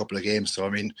after these couple of games. So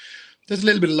I mean, there's a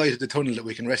little bit of light at the tunnel that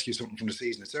we can rescue something from the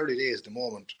season. It's early days at the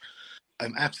moment.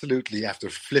 I'm absolutely,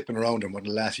 after flipping around on one of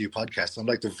the last few podcasts, I'm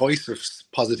like the voice of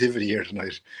positivity here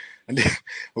tonight. And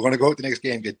we're going to go out the next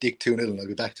game, get dick 2-0, and I'll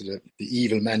be back to the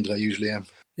evil man that I usually am.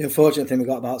 The unfortunate thing we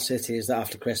got about City is that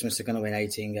after Christmas, they're going to win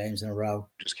 18 games in a row.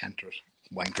 Just canter it.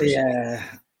 Wankers. Yeah,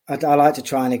 I like to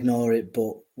try and ignore it,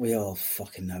 but we all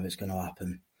fucking know it's going to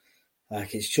happen.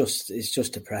 Like, it's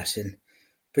just depressing.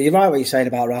 But you're right what you're saying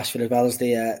about Rashford as well as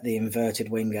the inverted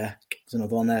winger. There's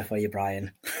another one there for you,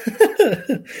 Brian.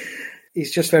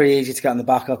 He's just very easy to get on the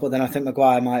back up, but then I think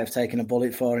Maguire might have taken a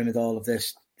bullet for him with all of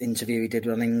this interview he did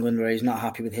on England where he's not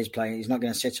happy with his play. He's not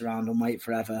going to sit around and wait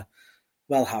forever.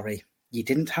 Well, Harry, you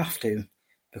didn't have to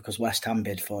because West Ham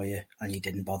bid for you and you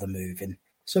didn't bother moving.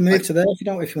 So move to there if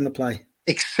you want to play.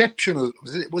 Exceptional.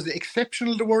 Was it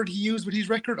exceptional, the word he used with his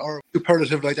record, or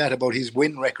superlative like that about his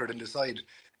win record in the side?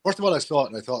 First of all, I saw it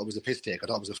and I thought it was a piss take. I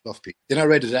thought it was a fluff piece. Then I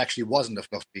read it actually wasn't a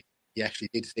fluff piece. He actually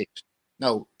did say it.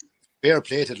 Now, fair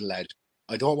play to the lad.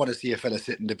 I don't want to see a fella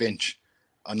sit on the bench,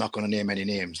 I'm not going to name any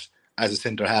names, as a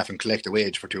centre-half and collect a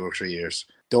wage for 2 or 3 years.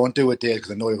 Don't do it, Dale,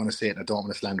 because I know you're going to say it and I don't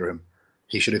want to slander him.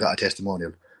 He should have got a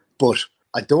testimonial. But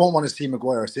I don't want to see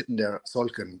Maguire sitting there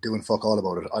sulking, doing fuck all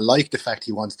about it. I like the fact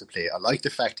he wants to play. I like the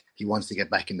fact he wants to get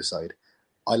back in the side.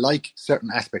 I like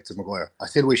certain aspects of Maguire. I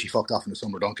still wish he fucked off in the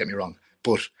summer, don't get me wrong.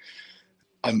 But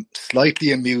I'm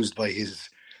slightly amused by his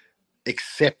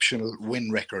exceptional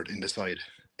win record in the side.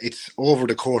 It's over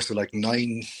the course of like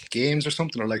 9 games or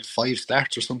something, or like 5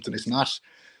 starts or something. It's not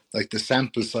like the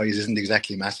sample size isn't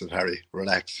exactly massive, Harry.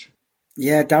 Relax.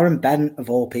 Yeah, Darren Bent, of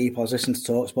all people, I was listening to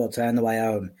TalkSport today on the way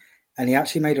home, and he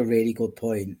actually made a really good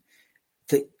point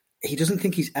that he doesn't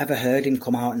think he's ever heard him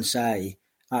come out and say,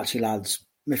 actually, lads,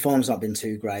 my form's not been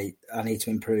too great. I need to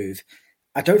improve.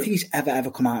 I don't think he's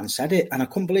ever come out and said it, and I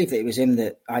couldn't believe that it was him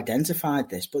that identified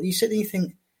this. But you sit there and you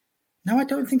think, no, I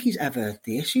don't think he's ever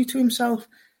the issue to himself.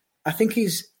 I think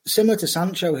he's similar to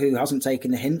Sancho, who hasn't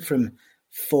taken the hint from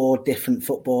 4 different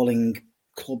footballing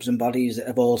clubs and bodies that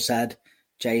have all said,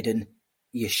 Jayden,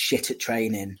 you're shit at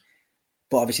training.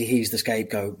 But obviously he's the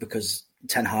scapegoat because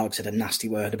Ten Hag said a nasty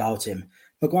word about him.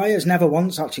 Maguire's never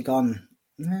once actually gone,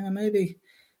 maybe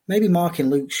marking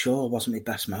Luke Shaw wasn't my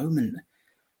best moment.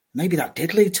 Maybe that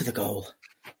did lead to the goal.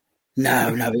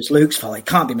 No, it's Luke's fault. It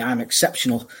can't be me. I'm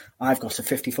exceptional. I've got a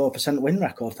 54% win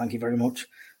record. Thank you very much.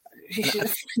 She's a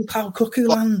fucking pal cuckoo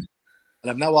land.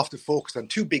 And I'm now off to focus on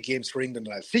 2 big games for England,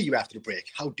 and I'll see you after the break.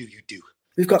 How do you do?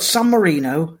 We've got San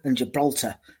Marino and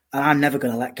Gibraltar, and I'm never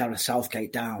going to let Gareth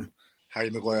Southgate down. Harry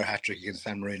Maguire hat-trick against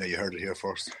San Marino. You heard it here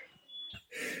first.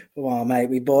 Well, mate,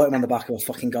 we bought him on the back of a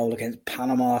fucking goal against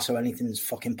Panama, so anything's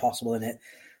fucking possible in it.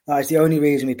 That is the only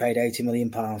reason we paid £80 million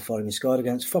for him. He scored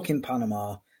against fucking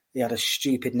Panama. He had a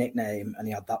stupid nickname, and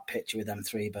he had that picture with them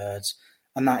 3 birds.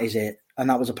 And that is it. And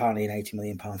that was apparently an £80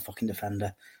 million fucking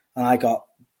defender. And I got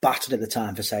battered at the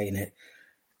time for saying it.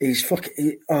 He's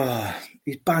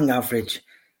he's bang average.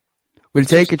 We'll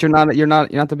take it. You're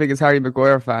not the biggest Harry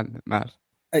Maguire fan, Matt.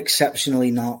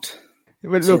 Exceptionally not.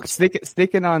 Well, look,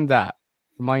 sticking on that,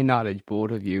 from my knowledge,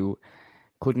 both of you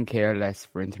couldn't care less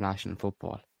for international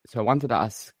football. So I wanted to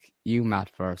ask you, Matt,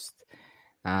 first.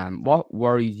 What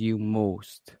worries you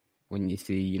most when you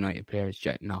see United players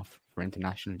jetting off for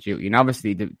international duty? And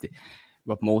obviously,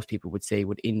 what most people would say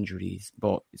with injuries,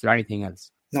 but is there anything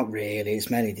else? Not really. It's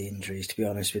mainly the injuries, to be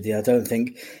honest with you. I don't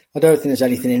think there's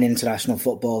anything in international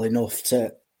football enough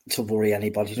to worry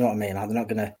anybody. You know what I mean? Like,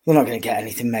 they're not gonna get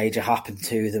anything major happen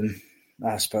to them.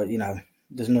 I suppose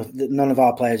there's none of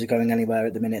our players are going anywhere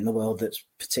at the minute in the world that's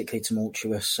particularly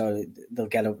tumultuous, so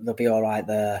they'll be all right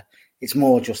there. It's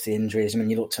more just the injuries. I mean,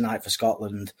 you look tonight for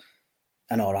Scotland,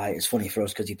 and all right, it's funny for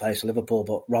us because he plays for Liverpool,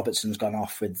 but Robertson's gone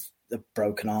off with a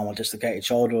broken arm or dislocated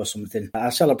shoulder or something. I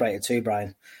celebrated too,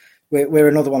 Brian. We're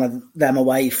another one of them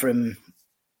away from,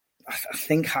 I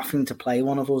think, having to play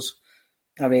one of us.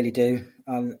 I really do.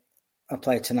 I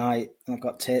play tonight, and I've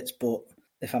got tits, but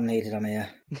if I'm needed, I'm here.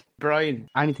 Brian,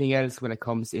 anything else when it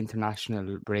comes to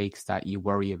international breaks that you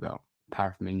worry about,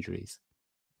 apart from injuries?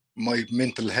 My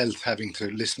mental health, having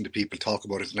to listen to people talk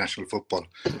about international football.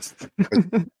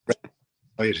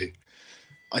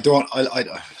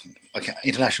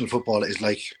 International football is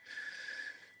like,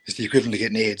 it's the equivalent of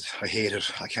getting AIDS. I hate it.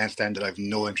 I can't stand it. I have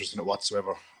no interest in it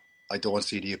whatsoever. I don't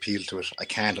see the appeal to it. I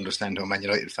can't understand how Man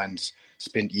United fans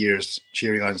spent years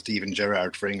cheering on Steven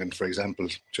Gerrard for England, for example,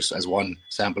 just as one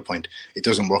sample point. It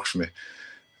doesn't work for me.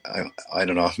 I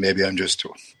don't know. Maybe I'm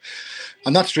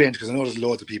not strange because I know there's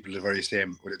loads of people the very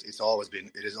same, but it has always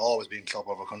been club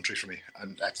over country for me,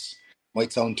 and that's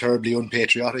might sound terribly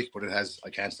unpatriotic, but I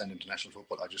can't stand international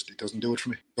football. It doesn't do it for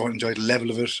me. Don't enjoy the level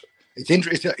of it.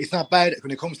 It's not bad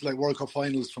when it comes to like World Cup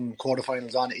finals from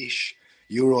quarterfinals on ish,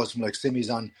 Euros from like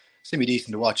semis on,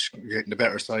 semi-decent to watch, getting the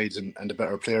better sides and the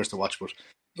better players to watch. But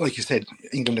like you said,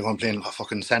 England are going playing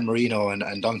fucking San Marino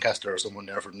and Doncaster or someone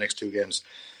there for the next 2 games.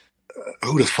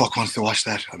 Who the fuck wants to watch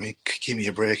that? I mean, give me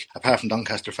a break. Apart from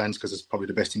Doncaster fans, because it's probably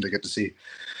the best thing they get to see.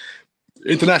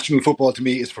 International football to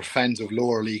me is for fans of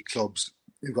lower league clubs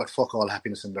who've got fuck all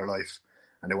happiness in their life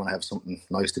and they want to have something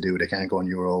nice to do. They can't go on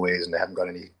Euroways and they haven't got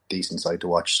any decent side to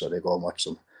watch, so they go and watch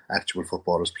some actual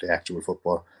footballers play actual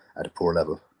football at a poor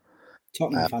level.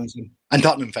 Tottenham fans. And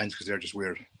Tottenham fans, because they're just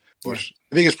weird. But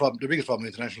the biggest problem in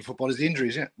international football is the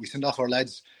injuries. Yeah, we send off our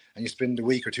lads and you spend a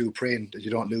week or 2 praying that you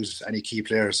don't lose any key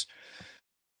players,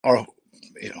 or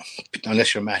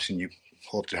unless you're Matt and you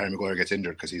hope that Harry Maguire gets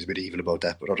injured because he's a bit evil about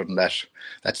that. But other than that,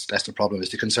 that's the problem.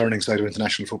 It's the concerning side of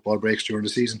international football breaks during the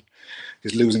season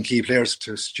is losing key players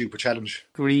to a stupid challenge.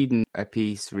 Reading a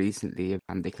piece recently,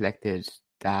 and they collected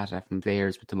data from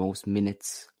players with the most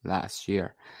minutes last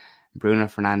year. Bruno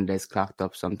Fernandes clocked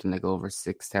up something like over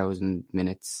 6,000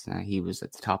 minutes. He was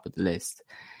at the top of the list.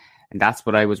 And that's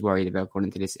what I was worried about going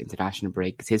into this international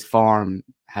break, because his form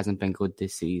hasn't been good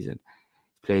this season.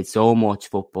 He's played so much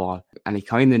football, and he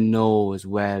kind of knows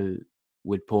well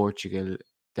with Portugal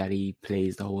that he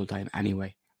plays the whole time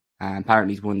anyway. And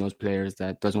apparently he's one of those players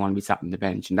that doesn't want to be sat on the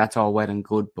bench, and that's all well and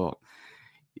good, but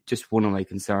just one of my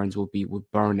concerns would be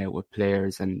with burnout with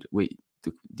players and with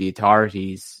the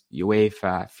authorities,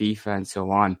 UEFA, FIFA, and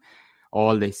so on.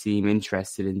 All they seem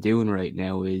interested in doing right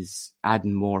now is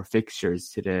adding more fixtures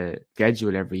to the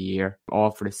schedule every year,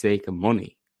 all for the sake of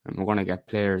money. And we're going to get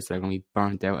players that are going to be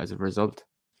burnt out as a result.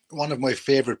 One of my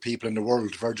favourite people in the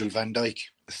world, Virgil van Dijk,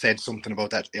 said something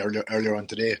about that earlier on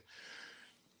today.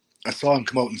 I saw him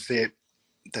come out and say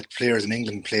that players in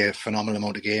England play a phenomenal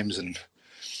amount of games and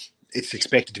it's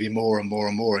expected to be more and more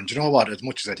and more. And do you know what? As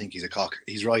much as I think he's a cock,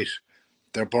 he's right.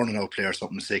 They're burning out players for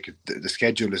something's sake. The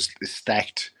schedule is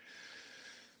stacked.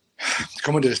 It's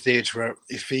coming to the stage where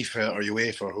if FIFA or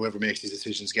UEFA or whoever makes these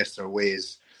decisions gets their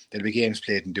ways, there'll be games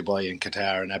played in Dubai and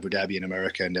Qatar and Abu Dhabi in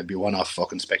America, and there'll be one-off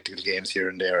fucking spectacle games here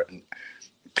and there, and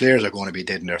players are going to be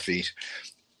dead in their feet.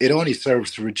 It only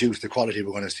serves to reduce the quality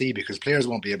we're going to see because players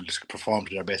won't be able to perform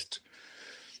to their best.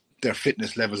 Their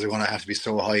fitness levels are going to have to be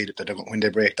so high that when they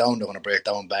break down, they're going to break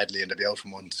down badly and they'll be out for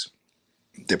months.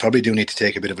 They probably do need to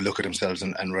take a bit of a look at themselves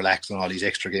and relax on all these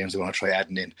extra games they're going to try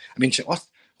adding in. I mean,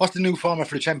 what's the new format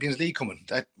for the Champions League coming?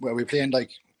 That where we're playing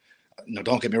like, no,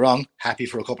 don't get me wrong, happy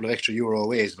for a couple of extra Euro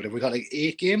aways, but have we got like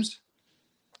 8 games?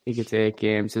 I think it's 8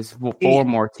 games. There's 4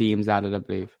 more teams added, I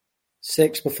believe.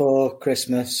 6 before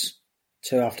Christmas,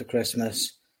 2 after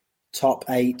Christmas. Top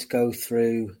 8 go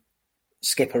through,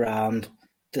 skip around.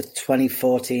 The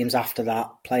 24 teams after that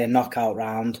play a knockout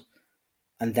round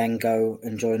and then go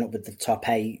and join up with the top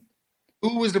 8.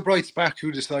 Who was the bright spark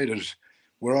who decided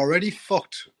we're already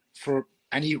fucked for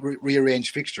any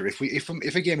rearranged fixture? If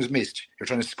a game is missed, you're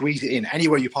trying to squeeze it in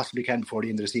anywhere you possibly can before the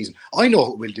end of the season. I know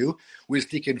what we'll do. We'll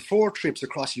stick in 4 trips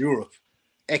across Europe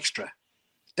extra.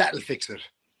 That'll fix it.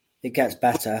 It gets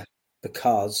better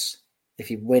because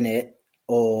if you win it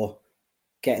or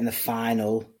get in the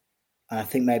final, and I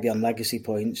think maybe on legacy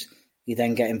points, you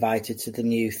then get invited to the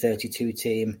new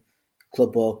 32-team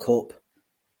Club World Cup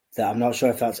that I'm not sure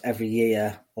if that's every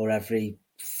year or every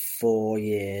 4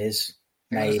 years,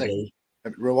 maybe.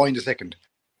 Rewind a second.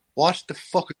 What the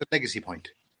fuck is the legacy point?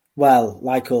 Well,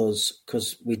 like us,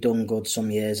 because we done good some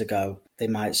years ago, they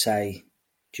might say,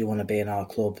 do you want to be in our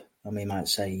club? And we might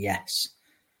say yes.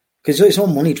 Because it's all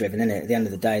money driven, isn't it, at the end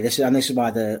of the day? This is why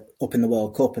they're up in the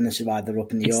World Cup and this is why they're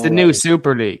up in the Euros. It's the new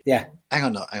Super League. Yeah.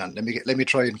 Hang on. Let me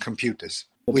try and compute this.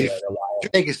 We've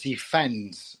legacy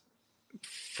fans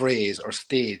phrase or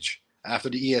stage after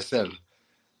the ESL.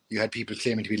 You had people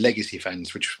claiming to be legacy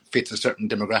fans, which fits a certain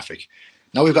demographic.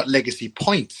 Now we've got legacy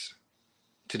points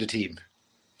to the team.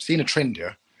 Seen a trend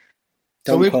here.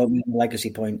 Don't quote me on legacy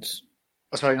points.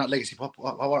 Oh, sorry, not legacy. What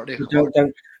are they?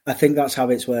 Don't, I think that's how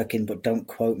it's working, but don't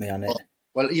quote me on it.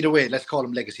 Well, either way, let's call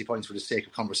them legacy points for the sake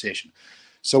of conversation.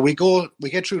 So we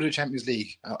get through to the Champions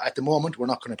League. At the moment, we're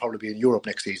not going to probably be in Europe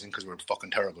next season because we're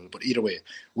fucking terrible. But either way,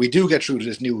 we do get through to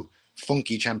this new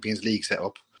funky Champions League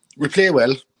setup. We play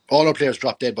well. All our players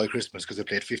drop dead by Christmas because they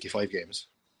played 55 games.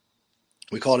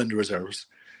 We call in the reserves,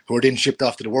 who are then shipped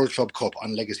off to the World Club Cup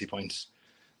on legacy points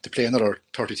to play another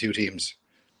 32 teams.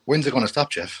 When's it going to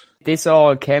stop, Jeff? This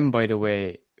all came, by the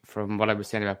way, from what I was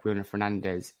saying about Bruno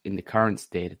Fernandes in the current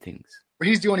state of things. But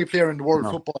he's the only player in the world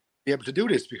football to be able to do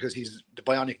this because he's the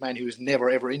bionic man who is never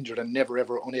ever injured and never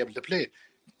ever unable to play.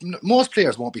 Most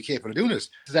players won't be capable of doing this.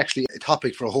 This is actually a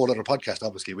topic for a whole other podcast,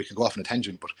 obviously. We can go off on a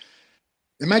tangent, but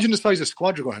imagine the size of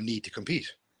squad you're going to need to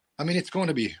compete. I mean, it's going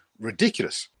to be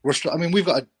ridiculous. We've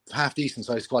got a half-decent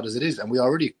sized squad as it is, and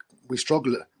we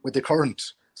struggle with the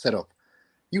current setup.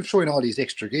 You throw in all these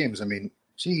extra games, I mean,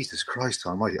 Jesus Christ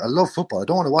almighty. I love football. I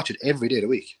don't want to watch it every day of the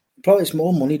week. Probably it's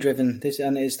more money driven. This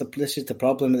is the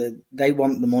problem. They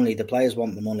want the money. The players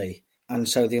want the money. And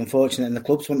so and the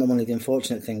clubs want the money. The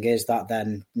unfortunate thing is that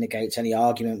then negates any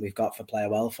argument we've got for player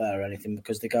welfare or anything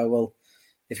because they go, well,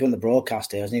 if you want the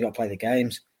broadcast deals, then you've got to play the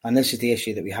games. And this is the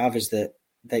issue that we have is that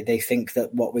they think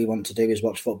that what we want to do is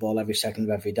watch football every second of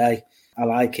every day. I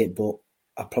like it, but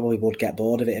I probably would get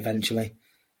bored of it eventually.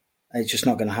 It's just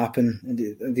not going to happen.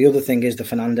 The other thing is the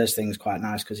Fernandes thing is quite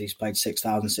nice because he's played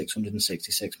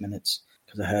 6,666 minutes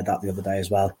because I heard that the other day as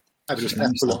well. I just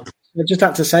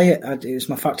had to say it. It's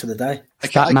my fact of the day.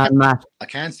 I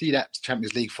can't see that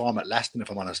Champions League format lasting,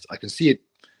 if I'm honest. I can see it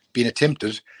being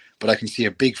attempted, but I can see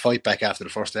a big fight back after the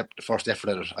first effort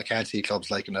at it. I can't see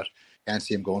clubs liking it. I can't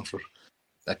see them going for it.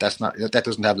 That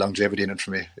doesn't have longevity in it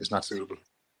for me. It's not suitable.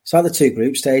 It's like the 2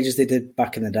 group stages they did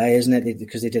back in the day, isn't it?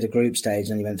 Because they did a group stage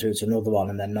and then you went through to another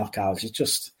one and then knockouts. It's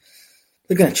just,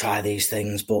 they're going to try these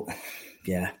things, but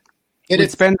yeah. We'll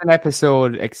spend an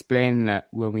episode explaining that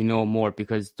when we know more,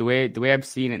 because the way I've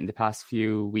seen it in the past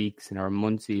few weeks and or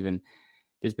months even,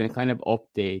 there's been kind of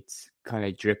updates, kind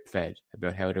of drip fed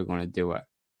about how they're going to do it.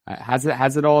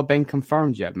 Has it all been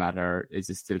confirmed yet, Matt, or is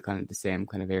it still kind of the same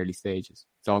kind of early stages?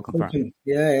 It's all confirmed.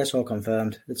 Yeah, it's all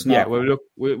confirmed. It's not. Yeah, we'll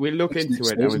look into it,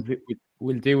 season. and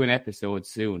we'll do an episode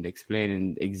soon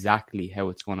explaining exactly how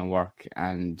it's going to work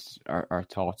and our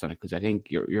thoughts on it. Because I think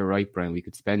you're right, Brian. We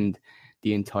could spend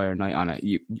the entire night on it.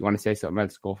 You want to say something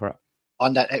else? Go for it.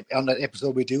 On that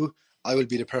episode we do, I will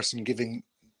be the person giving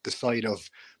the side of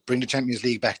bring the Champions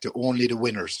League back to only the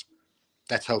winners.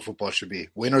 That's how football should be.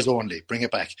 Winners only. Bring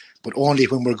it back. But only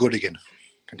when we're good again.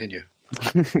 Continue.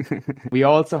 We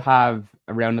also have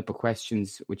a roundup of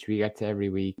questions, which we get to every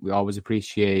week. We always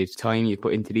appreciate time you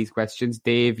put into these questions.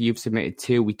 Dave, you've submitted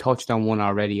 2. We touched on one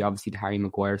already, obviously the Harry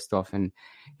Maguire stuff and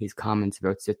his comments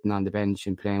about sitting on the bench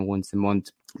and playing once a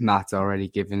month. Matt's already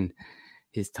given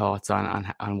his thoughts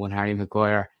on one Harry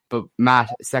Maguire. But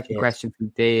Matt, second question from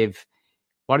Dave.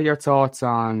 What are your thoughts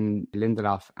on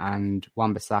Lindelof and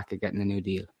Wan-Bissaka getting a new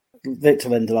deal? Victor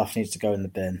Lindelof needs to go in the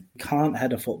bin. Can't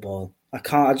head a football.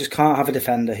 I just can't have a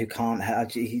defender who can't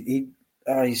head.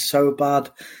 He's so bad.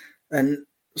 And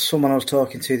someone I was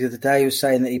talking to the other day was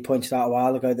saying that he pointed out a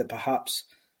while ago that perhaps,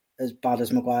 as bad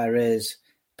as Maguire is,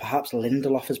 perhaps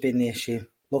Lindelof has been the issue.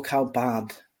 Look how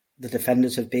bad the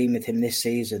defenders have been with him this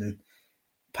season.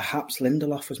 Perhaps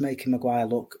Lindelof was making Maguire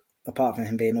look, apart from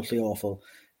him being utterly awful,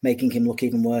 making him look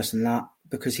even worse than that,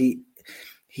 because he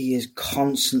is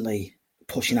constantly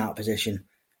pushing out position.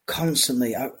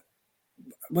 Constantly.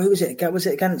 Where was it? Was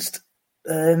it against...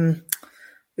 who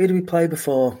did we play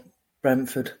before?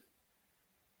 Brentford.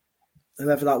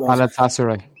 Whoever that was.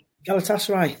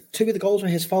 Galatasaray. 2 of the goals were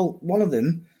his fault. One of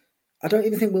them, I don't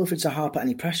even think Wilfried Zaha put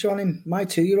any pressure on him. My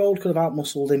 2-year-old could have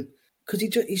out-muscled him because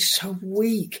he's so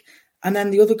weak. And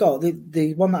then the other goal,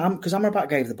 the one that... Because Amrabat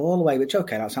gave the ball away, which,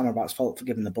 okay, that's Amrabat's fault for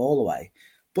giving the ball away.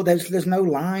 But there's no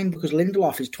line because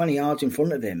Lindelof is 20 yards in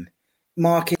front of him.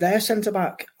 Marking their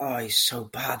centre-back. Oh, he's so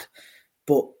bad.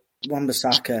 But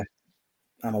Wan-Bissaka,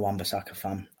 I'm a Wan-Bissaka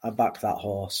fan. I backed that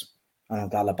horse. And I'm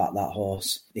glad I backed that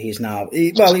horse. He's always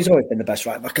been the best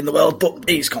right back in the world, but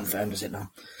he's confirmed as it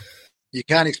now. You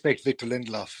can't expect Victor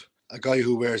Lindelof, a guy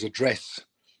who wears a dress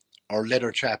or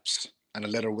leather chaps and a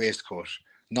leather waistcoat,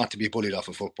 not to be bullied off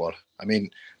of football. I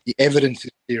mean, the evidence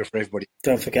is here for everybody.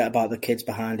 Don't forget about the kids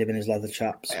behind him in his leather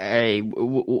chaps. Hey,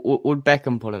 would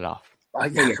Beckham pull it off?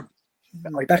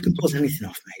 Beckham pulls anything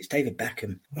off, mate. It's David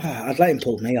Beckham. I'd let him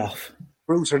pull me off.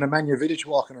 Bruce or Nemanja Vidic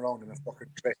walking around in a fucking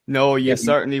dress. No, you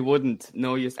certainly wouldn't.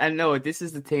 No, this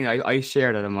is the thing. I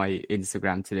shared it on my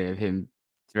Instagram today of him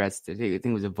dressed. I think it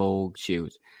was a Vogue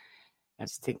shoot. I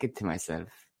was thinking to myself,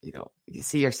 you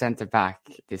see your centre back,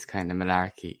 this kind of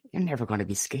malarkey. You're never going to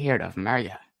be scared of him, are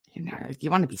you? You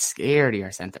want to be scared of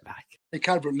your centre back. Hey,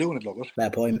 Calvert-Lewin would love it. Fair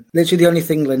point. Literally, the only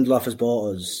thing Lindelof has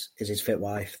bought us is his fit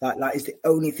wife. That is the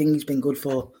only thing he's been good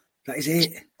for. That is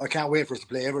it. I can't wait for us to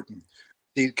play Everton.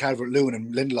 See Calvert-Lewin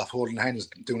and Lindelof holding hands,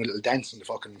 doing a little dance in the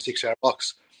fucking 6-yard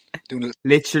box.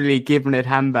 Literally giving it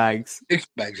handbags.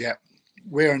 Bags, yeah.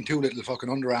 Wearing 2 little fucking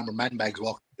Under Armour man bags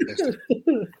walking.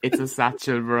 It's a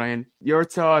satchel, Brian. Your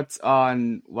thoughts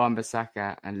on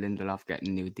Wan-Bissaka and Lindelof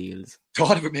getting new deals?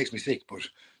 Thought of it makes me sick, but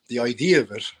the idea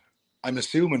of it, I'm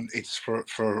assuming it's for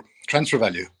transfer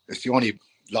value. It's the only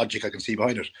logic I can see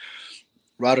behind it.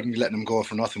 Rather than letting them go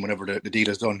for nothing whenever the deal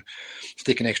is done,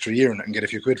 stick an extra year in it and get a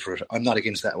few quid for it. I'm not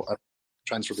against that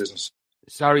transfer business.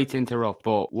 Sorry to interrupt,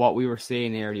 but what we were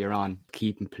saying earlier on,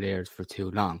 keeping players for too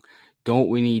long, don't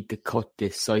we need to cut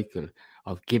this cycle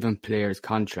of giving players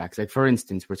contracts? Like, for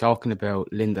instance, we're talking about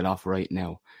Lindelof right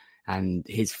now and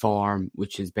his form,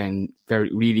 which has been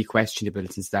really questionable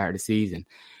since the start of the season.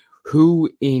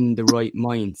 Who in the right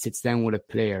mind sits down with a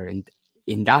player and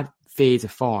in that phase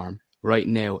of form right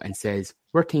now and says,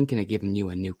 we're thinking of giving you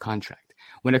a new contract?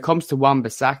 When it comes to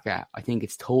Wan-Bissaka, I think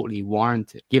it's totally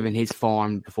warranted, given his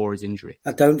form before his injury.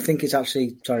 I don't think it's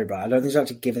actually, sorry, Brad, I don't think it's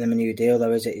actually giving him a new deal,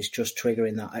 though, is it? It's just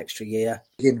triggering that extra year.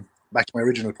 Again, back to my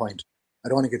original point, I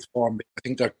don't think it's form. I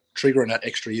think they're triggering that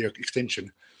extra year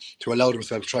extension to allow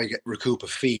themselves to try to recoup a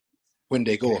fee when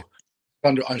they go.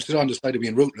 I'm still on the side of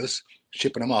being ruthless,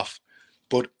 shipping them off,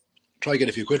 but try to get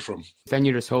a few quid from them. Then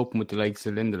you're just hoping with the likes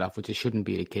of Lindelof, which it shouldn't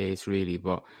be the case really,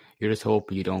 but you're just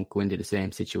hoping you don't go into the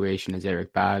same situation as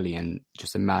Eric Bailly and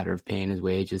just a matter of paying his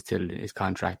wages till his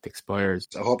contract expires.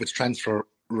 I hope it's transfer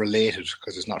related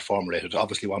because it's not form related.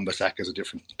 Obviously, Wan-Bissaka is a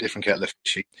different kettle of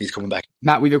fish. He's coming back.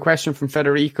 Matt, we have a question from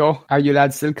Federico. Are you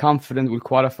lads still confident we'll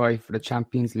qualify for the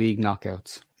Champions League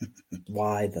knockouts?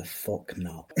 Why the fuck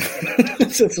not?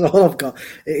 That's all I've got.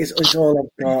 It's all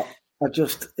I've got.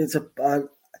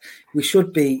 We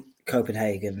should beat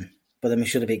Copenhagen, but then we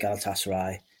should have beat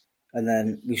Galatasaray. And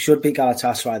then we should beat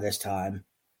Galatasaray this time.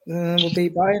 We'll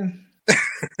beat Bayern.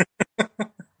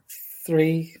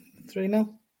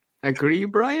 3-0. Agree,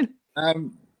 Brian?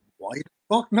 Why the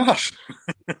fuck not?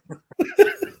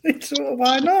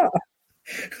 Why not?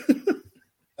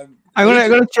 I'm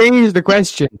gonna change the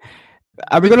question.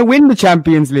 Are we gonna win the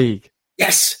Champions League?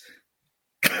 Yes.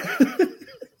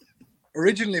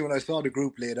 Originally, when I saw the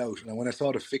group laid out and when I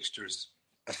saw the fixtures,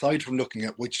 aside from looking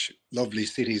at which lovely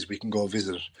cities we can go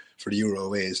visit for the Euro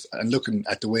aways and looking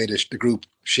at the way the group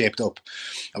shaped up,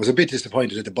 I was a bit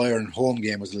disappointed that the Bayern home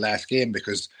game was the last game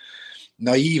because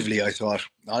naively I thought,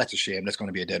 oh, that's a shame. That's going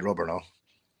to be a dead rubber now.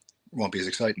 It won't be as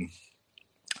exciting.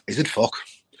 Is it fuck?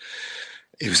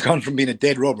 It was gone from being a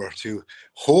dead rubber to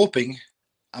hoping,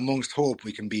 amongst hope,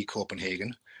 we can beat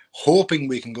Copenhagen, hoping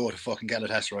we can go to fucking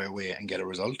Galatasaray away and get a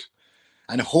result,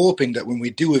 and hoping that when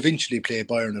we do eventually play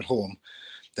Bayern at home,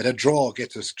 that a draw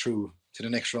gets us through to the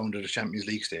next round of the Champions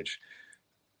League stage.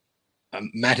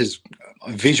 Matt is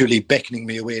visually beckoning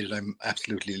me away that I'm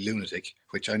absolutely lunatic,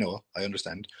 which I know, I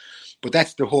understand. But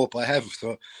that's the hope I have.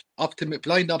 So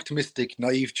blind optimistic,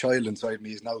 naive child inside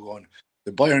me is now going,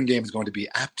 the Bayern game is going to be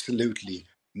absolutely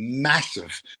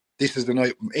massive. This is the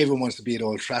night everyone wants to be at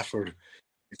Old Trafford.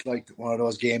 It's like one of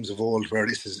those games of old where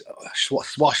this is a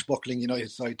swashbuckling United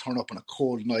side turn up on a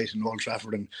cold night in Old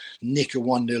Trafford and nick a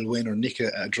 1-0 win or nick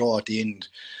a draw at the end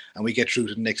and we get through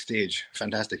to the next stage.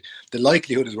 Fantastic. The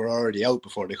likelihood is we're already out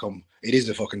before they come. It is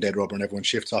a fucking dead rubber and everyone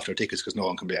shifts off their tickets because no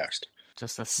one can be arsed.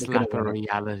 Just a slap of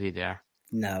reality there.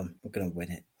 No, we're going to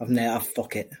win it.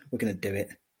 Fuck it. We're going to do it.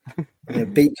 We're going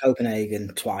to beat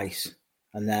Copenhagen twice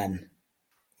and then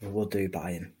we'll do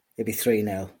Bayern. It'll be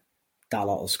 3-0.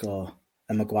 Dalot will score.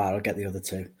 And Maguire will get the other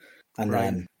two. And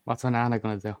then... What's Onana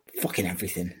going to do? Fucking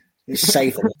everything. It's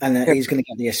safe. And he's going to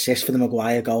get the assist for the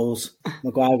Maguire goals.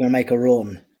 Maguire going to make a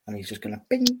run. And he's just going to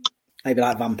bing. Maybe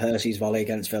like Van Persie's volley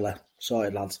against Villa.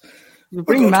 Sorted, lads.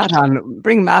 Bring Matt on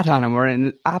and we're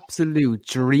in absolute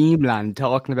dreamland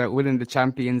talking about winning the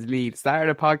Champions League. Start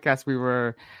of the podcast, we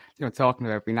were talking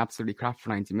about being absolutely crap for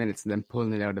 90 minutes and then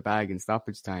pulling it out of the bag in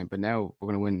stoppage time. But now we're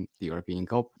going to win the European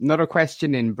Cup. Another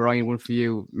question in, Brian, one for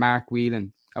you, Mark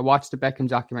Whelan. I watched the Beckham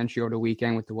documentary over the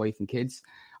weekend with the wife and kids.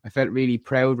 I felt really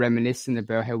proud reminiscing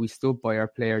about how we stood by our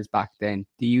players back then.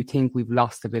 Do you think we've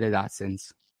lost a bit of that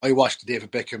since? I watched the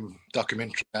David Beckham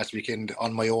documentary last weekend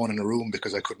on my own in a room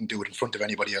because I couldn't do it in front of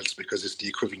anybody else because it's the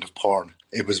equivalent of porn.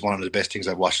 It was one of the best things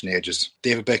I've watched in ages.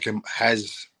 David Beckham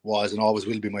was and always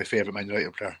will be my favourite Man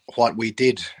United player. What we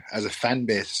did as a fan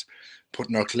base,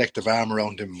 putting our collective arm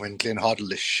around him when Glenn Hoddle,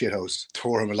 this shithouse,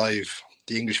 tore him alive.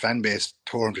 The English fan base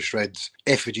tore him to shreds.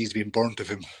 Effigies being burnt of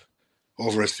him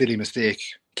over a silly mistake,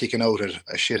 kicking out at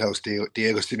a shithouse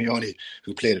Diego Simeone,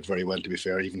 who played it very well, to be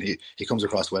fair. Even he comes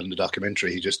across well in the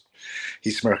documentary.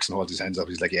 He smirks and holds his hands up.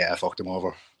 He's like, yeah, I fucked him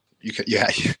over.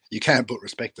 You can't but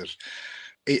respect it.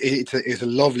 It's a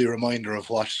lovely reminder of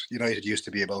what United used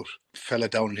to be about. Fella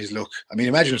down in his luck. I mean,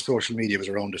 imagine if social media was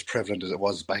around as prevalent as it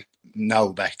was back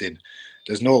then.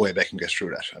 There's no way Beckham gets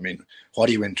through that. I mean, what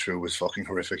he went through was fucking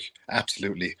horrific.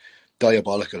 Absolutely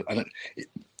diabolical. And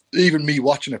even me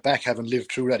watching it back, having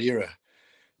lived through that era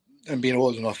and being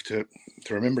old enough to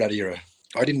remember that era,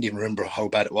 I didn't even remember how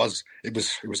bad it was. It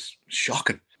was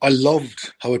shocking. I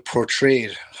loved how it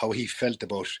portrayed how he felt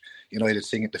about United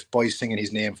the boys singing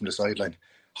his name from the sideline,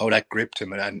 how that gripped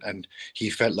him, and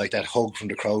he felt like that hug from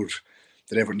the crowd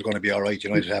that everything's going to be all right.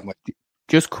 United have my...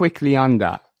 Just quickly on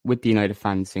that, with the United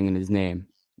fans singing his name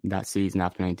that season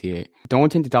after 98, I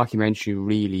don't think the documentary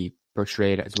really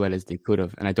portrayed it as well as they could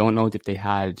have, and I don't know if they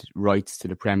had rights to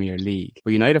the Premier League,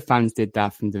 but United fans did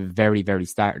that from the very, very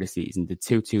start of the season. The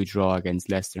 2-2 draw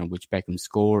against Leicester, in which Beckham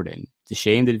scored in. It's a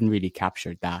shame they didn't really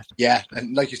capture that. Yeah,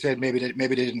 and like you said, maybe they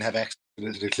didn't have access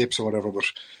to the clips or whatever, but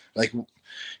like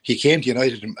he came to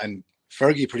United and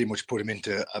Fergie pretty much put him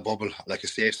into a bubble, like a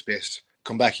safe space.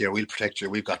 Come back here, we'll protect you,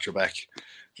 we've got your back.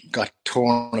 Got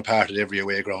torn apart at every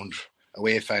away ground.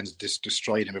 Away fans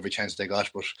destroyed him every chance they got,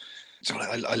 but so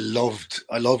I loved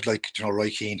like Roy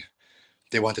Keane.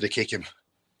 They wanted to kick him.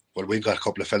 Well, we've got a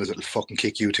couple of fellas that'll fucking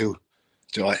kick you too.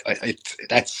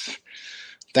 That's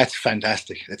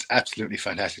fantastic. It's absolutely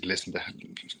fantastic to listen to.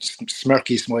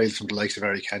 Smirky smiles from the likes of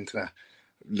Eric Cantona.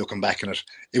 Looking back on it,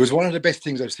 it was one of the best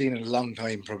things I've seen in a long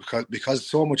time because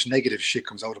so much negative shit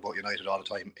comes out about United all the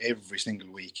time, every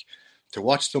single week. To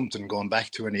watch something going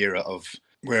back to an era of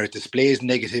where it displays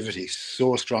negativity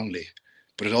so strongly,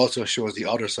 but it also shows the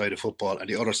other side of football and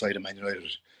the other side of Man United,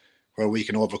 where we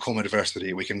can overcome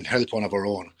adversity, we can help one of our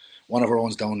own. One of our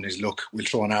own's down in his luck, we'll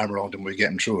throw an arm around him, we'll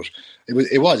get him through it.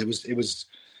 It was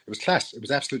class. It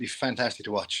was absolutely fantastic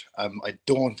to watch. I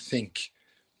don't think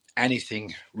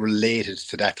anything related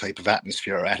to that type of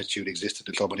atmosphere or attitude exists at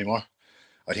the club anymore.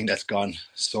 I think that's gone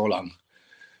so long.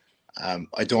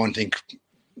 I don't think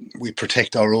we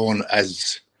protect our own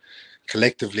as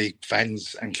collectively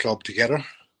fans and club together.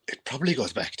 It probably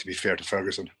goes back, to be fair, to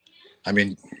Ferguson. I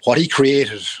mean, what he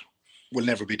created will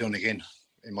never be done again,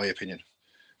 in my opinion.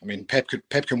 I mean, Pep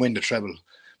can win the treble,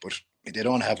 but they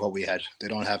don't have what we had. They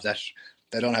don't have that.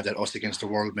 They don't have that us against the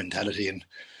world mentality. And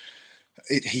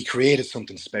he created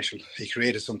something special. He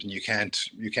created something you can't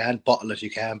bottle it. You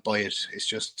can't buy it. It's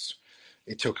just,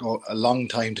 it took a long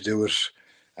time to do it,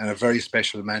 and a very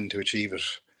special man to achieve it.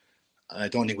 And I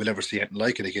don't think we'll ever see anything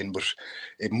like it again. But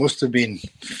it must have been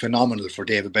phenomenal for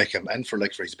David Beckham and for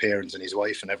his parents and his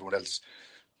wife and everyone else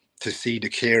to see the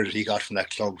care that he got from that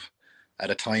club at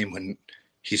a time when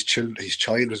his child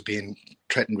was being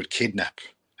threatened with kidnap,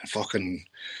 and fucking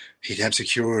he'd have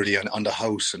security on the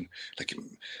house, and like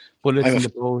bullets in the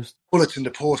post. Bullets in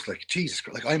the post, like Jesus.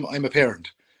 Like I'm a parent.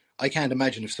 I can't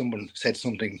imagine if someone said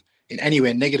something in any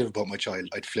way negative about my child,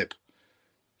 I'd flip.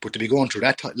 But to be going through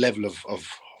that level of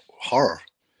horror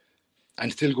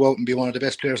and still go out and be one of the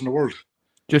best players in the world.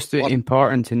 Just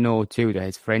important to know too that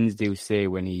his friends do say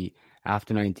when he,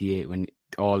 after 98, when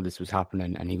all this was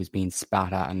happening and he was being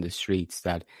spat at in the streets,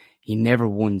 that he never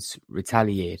once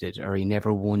retaliated or he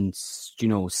never once,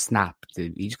 snapped.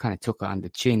 He just kind of took it on the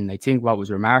chin. I think what was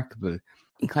remarkable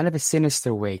in kind of a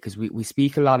sinister way, because we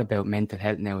speak a lot about mental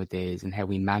health nowadays and how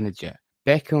we manage it.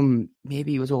 Beckham,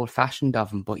 maybe he was old-fashioned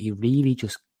of him, but he really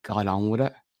just got on with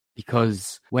it.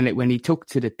 Because when he took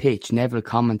to the pitch, Neville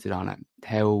commented on it,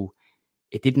 how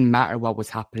it didn't matter what was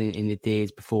happening in the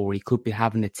days before. He could be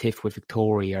having a tiff with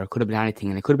Victoria, or it could have been anything,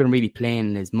 and it could have been really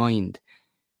playing in his mind.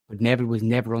 But Neville was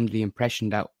never under the impression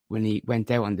that when he went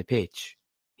out on the pitch,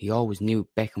 he always knew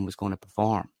Beckham was going to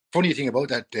perform. Funny thing about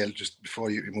that, Dale, just before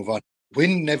you move on,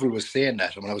 when Neville was saying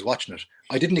that, and when I was watching it,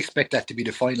 I didn't expect that to be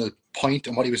the final point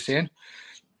on what he was saying.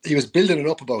 He was building it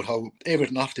up about how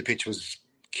everything off the pitch was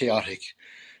chaotic.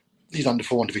 He's on the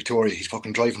phone to Victoria. He's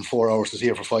fucking driving 4 hours to see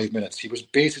her for 5 minutes. He was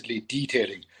basically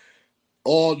detailing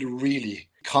all the really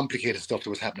complicated stuff that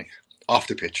was happening off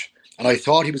the pitch. And I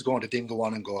thought he was going to then go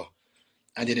on and go.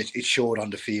 And then it showed on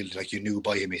the field, like you knew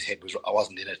by him, his head I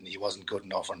wasn't in it and he wasn't good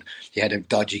enough and he had a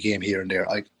dodgy game here and there.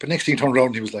 But next thing he turned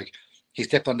around, he was like, he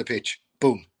stepped on the pitch,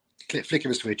 boom, flick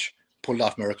of a switch, pulled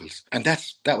off miracles. And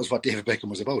that was what David Beckham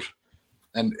was about.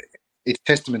 And it's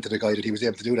testament to the guy that he was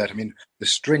able to do that. I mean, the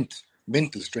strength,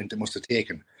 mental strength it must have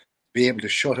taken to be able to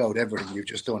shut out everything you've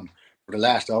just done for the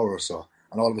last hour or so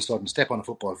and all of a sudden step on a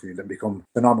football field and become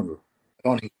phenomenal. I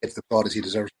don't think it's the plaudits he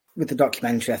deserves. With the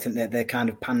documentary, I think that they're kind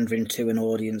of pandering to an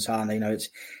audience, aren't they?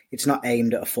 It's not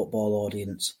aimed at a football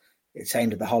audience. It's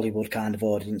aimed at the Hollywood kind of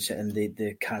audience and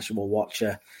the casual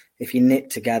watcher. If you knit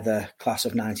together Class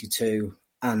of 92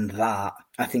 and that,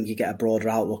 I think you get a broader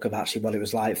outlook of actually what it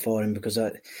was like for him, because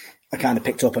I kind of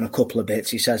picked up on a couple of bits.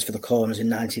 He says for the corners in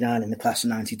 99 in the Class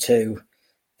of 92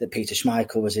 that Peter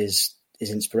Schmeichel was his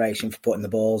inspiration for putting the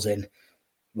balls in,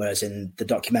 whereas in the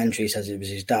documentary he says it was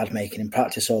his dad making him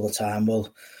practice all the time.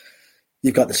 Well,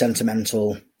 you've got the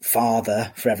sentimental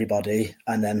father for everybody,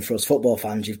 and then for us football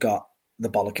fans, you've got the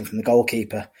bollocking from the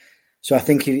goalkeeper. So I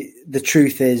think the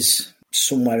truth is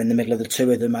somewhere in the middle of the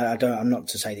two of them. I'm not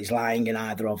to say he's lying in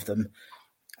either of them.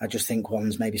 I just think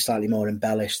one's maybe slightly more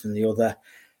embellished than the other.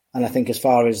 And I think as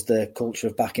far as the culture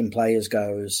of backing players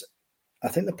goes, I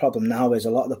think the problem now is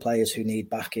a lot of the players who need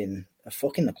backing are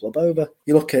fucking the club over.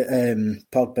 You look at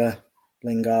Pogba,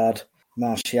 Lingard,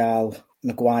 Martial,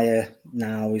 Maguire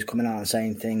now, who's coming out and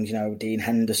saying things, Dean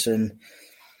Henderson.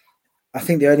 I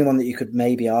think the only one that you could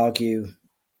maybe argue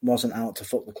wasn't out to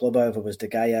fuck the club over was De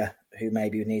Gea, who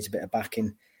maybe needs a bit of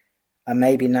backing. And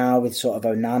maybe now with sort of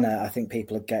Onana, I think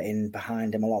people are getting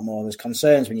behind him a lot more. There's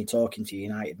concerns when you're talking to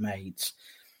United mates.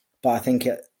 But I think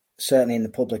certainly in the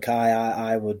public eye,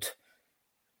 I would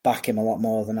back him a lot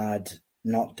more than I'd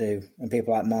not do. And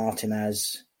people like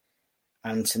Martinez,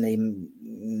 Anthony,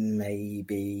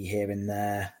 maybe here and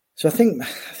there. So I think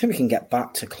we can get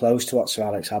back to close to what Sir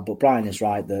Alex had. But Brian is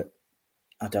right that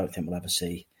I don't think we'll ever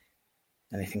see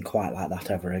anything quite like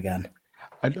that ever again.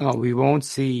 I don't know. We won't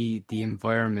see the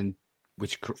environment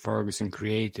which Ferguson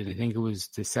created. I think it was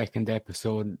the second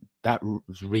episode that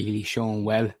was really shown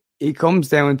well. It comes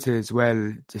down to as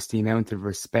well just the amount of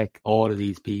respect all of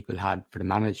these people had for the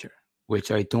manager,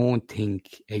 which I don't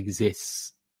think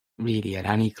exists really at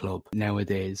any club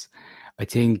nowadays. I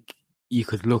think you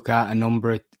could look at a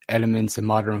number of elements of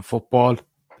modern football,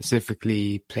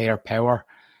 specifically player power,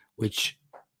 which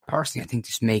personally I think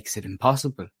just makes it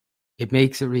impossible. It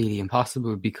makes it really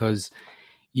impossible because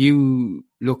you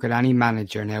look at any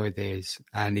manager nowadays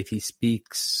and if he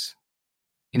speaks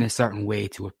in a certain way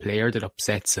to a player that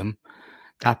upsets him,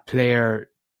 that player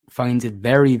finds it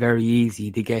very, very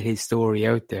easy to get his story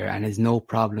out there and has no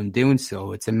problem doing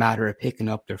so. It's a matter of picking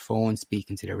up their phone,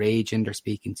 speaking to their agent or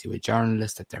speaking to a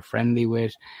journalist that they're friendly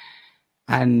with.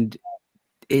 And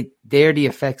they're the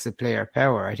effects of player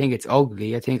power. I think it's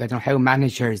ugly. I don't know how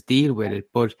managers deal with it,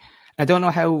 but I don't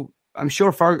know how. I'm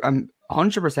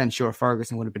 100% sure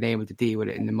Ferguson would have been able to deal with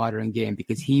it in the modern game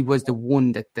because he was the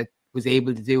one that was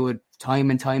able to do it time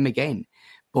and time again.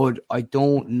 But I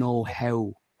don't know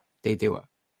how they do it,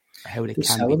 how they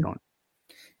can be done.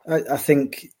 I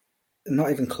think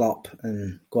not even Klopp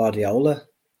and Guardiola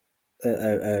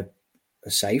are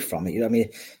safe from it. You know what I mean?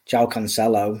 João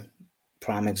Cancelo,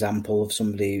 prime example of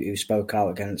somebody who spoke out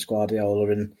against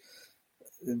Guardiola, and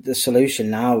the solution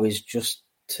now is just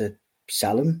to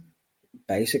sell him,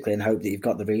 basically, and hope that you've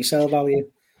got the resale value.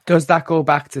 Does that go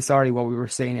back to, what we were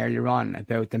saying earlier on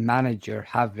about the manager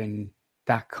having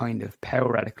that kind of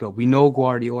power at a club? We know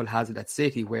Guardiola has it at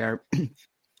City, where if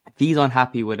he's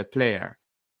unhappy with a player,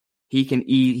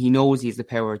 he knows he has the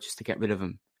power just to get rid of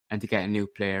him and to get a new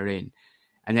player in.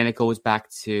 And then it goes back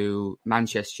to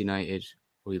Manchester United,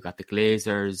 where you've got the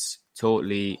Glazers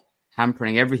totally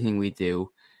hampering everything we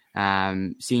do.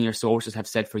 Senior sources have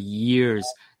said for years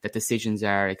that decisions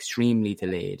are extremely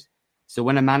delayed. So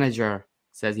when a manager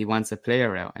says he wants a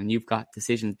player out and you've got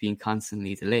decisions being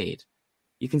constantly delayed,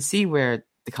 you can see where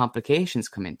the complications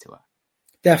come into it.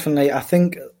 Definitely. I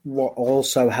think what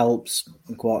also helps,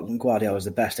 Guardiola is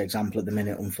the best example at the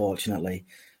minute, unfortunately,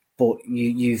 but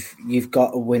you've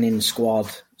got a winning squad.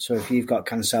 So if you've got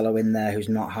Cancelo in there who's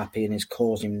not happy and is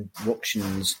causing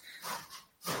ructions,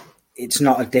 it's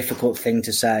not a difficult thing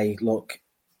to say, look,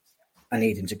 I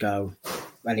need him to go.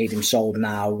 I need him sold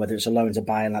now, whether it's a loan to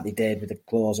buy like they did with the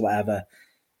clause or whatever.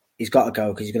 He's got to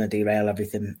go because he's going to derail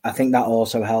everything. I think that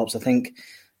also helps. I think,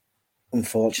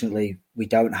 unfortunately, we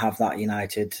don't have that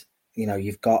United. You know,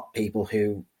 you've got people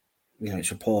who,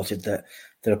 it's reported that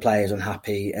there are players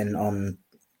unhappy and on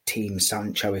Team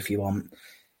Sancho, if you want.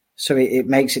 So it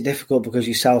makes it difficult because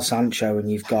you sell Sancho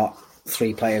and you've got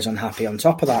 3 players unhappy on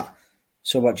top of that.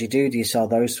 So what do? Do you sell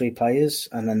those 3 players?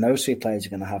 And then those 3 players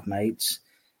are going to have mates.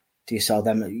 Do you sell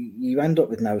them? You end up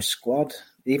with no squad.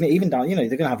 Even down, they're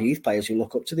going to have youth players who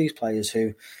look up to these players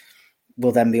who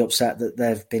will then be upset that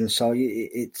they've been so.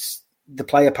 It's the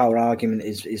player power argument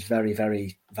is very,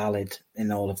 very valid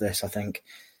in all of this, I think,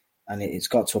 and it's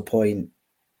got to a point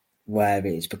where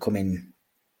it's becoming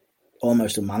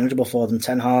almost unmanageable for them.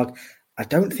 Ten Hag, I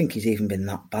don't think he's even been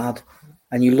that bad.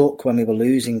 And you look when we were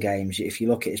losing games, if you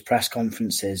look at his press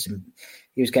conferences, and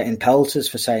he was getting pelters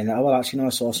for saying, oh, well, actually, I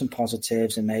saw some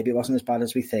positives and maybe it wasn't as bad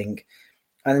as we think.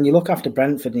 And then you look after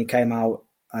Brentford and he came out,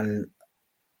 and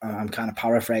I'm kind of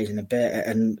paraphrasing a bit,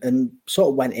 and sort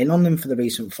of went in on them for the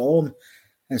recent form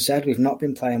and said, we've not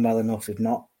been playing well enough. We've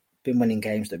not been winning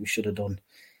games that we should have done.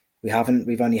 We haven't.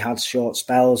 We've only had short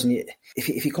spells. And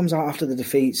if he comes out after the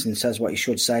defeats and says what he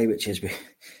should say, which is,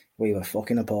 we were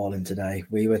fucking appalling today.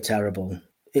 We were terrible.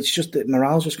 It's just that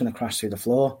morale's just going to crash through the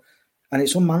floor. And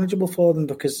it's unmanageable for them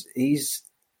because he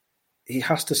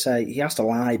has to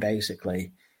lie,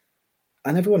 basically.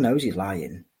 And everyone knows he's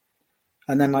lying.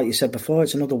 And then, like you said before,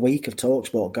 it's another week of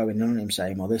TalkSport going on and him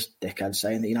saying, well, this dickhead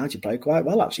saying that United played quite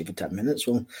well, actually, for 10 minutes.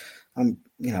 Well,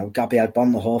 Gabby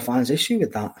Agbon, the whole finds issue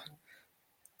with that.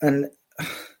 And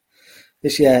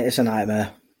it's a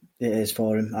nightmare. It is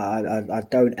for him. I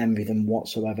don't envy them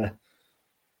whatsoever.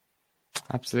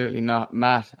 Absolutely not.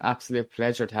 Matt, absolute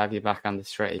pleasure to have you back on the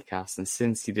Strettycast. And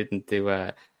since you didn't do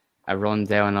a run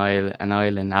down an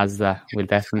isle in Asda, we'll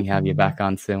definitely have you back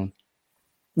on soon.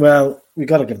 Well, we've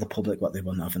got to give the public what they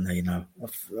want, haven't they?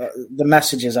 The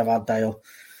messages I've had, Dale.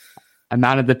 A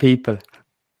man of the people.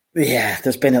 Yeah,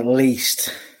 there's been at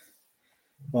least...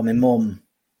 Well, my mum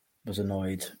was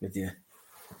annoyed with you.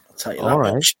 I'll tell you that. All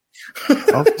right. Much.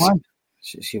 Oh, fine.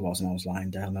 She wasn't. I was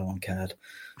lying down. No one cared.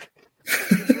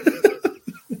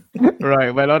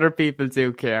 Right. Well, other people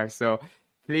do care. So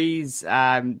please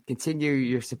continue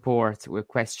your support with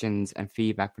questions and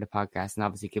feedback for the podcast, and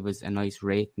obviously give us a nice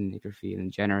rating if you're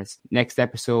feeling generous. Next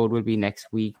episode will be next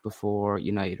week before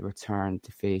United return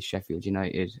to face Sheffield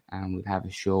United, and we'll have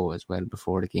a show as well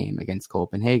before the game against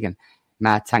Copenhagen.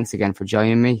 Matt, thanks again for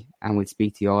joining me, and we'll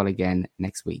speak to you all again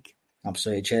next week.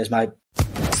 Absolutely. Cheers, mate.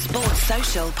 Sports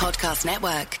Social Podcast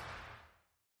Network.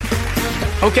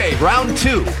 Okay, round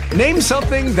 2. Name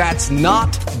something that's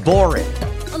not boring.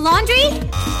 A laundry?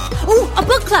 Ooh, a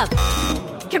book club.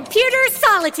 Computer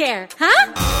solitaire,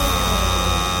 huh?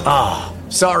 Ah,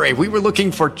 sorry, we were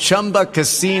looking for Chumba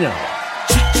Casino.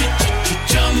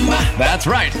 That's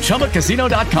right.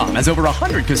 ChumbaCasino.com has over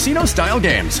 100 casino-style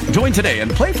games. Join today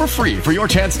and play for free for your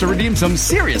chance to redeem some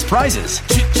serious prizes.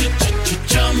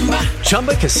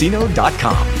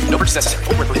 ChumbaCasino.com. No purchase necessary.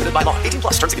 Void where prohibited by law. 18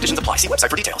 plus. Terms and conditions apply. See website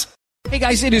for details. Hey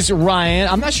guys, it is Ryan.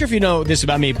 I'm not sure if you know this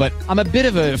about me, but I'm a bit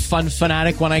of a fun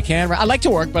fanatic when I can. I like to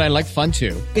work, but I like fun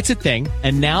too. It's a thing.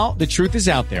 And now the truth is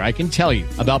out there. I can tell you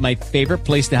about my favorite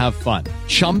place to have fun.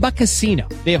 Chumba Casino.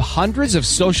 They have hundreds of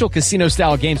social casino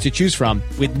style games to choose from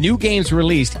with new games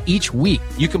released each week.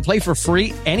 You can play for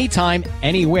free anytime,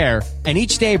 anywhere. And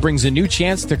each day brings a new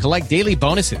chance to collect daily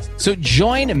bonuses. So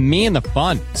join me in the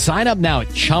fun. Sign up now at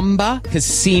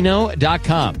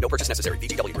ChumbaCasino.com. No purchase necessary.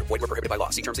 VGW Group. Void where prohibited by law.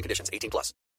 See terms and conditions. 18 plus.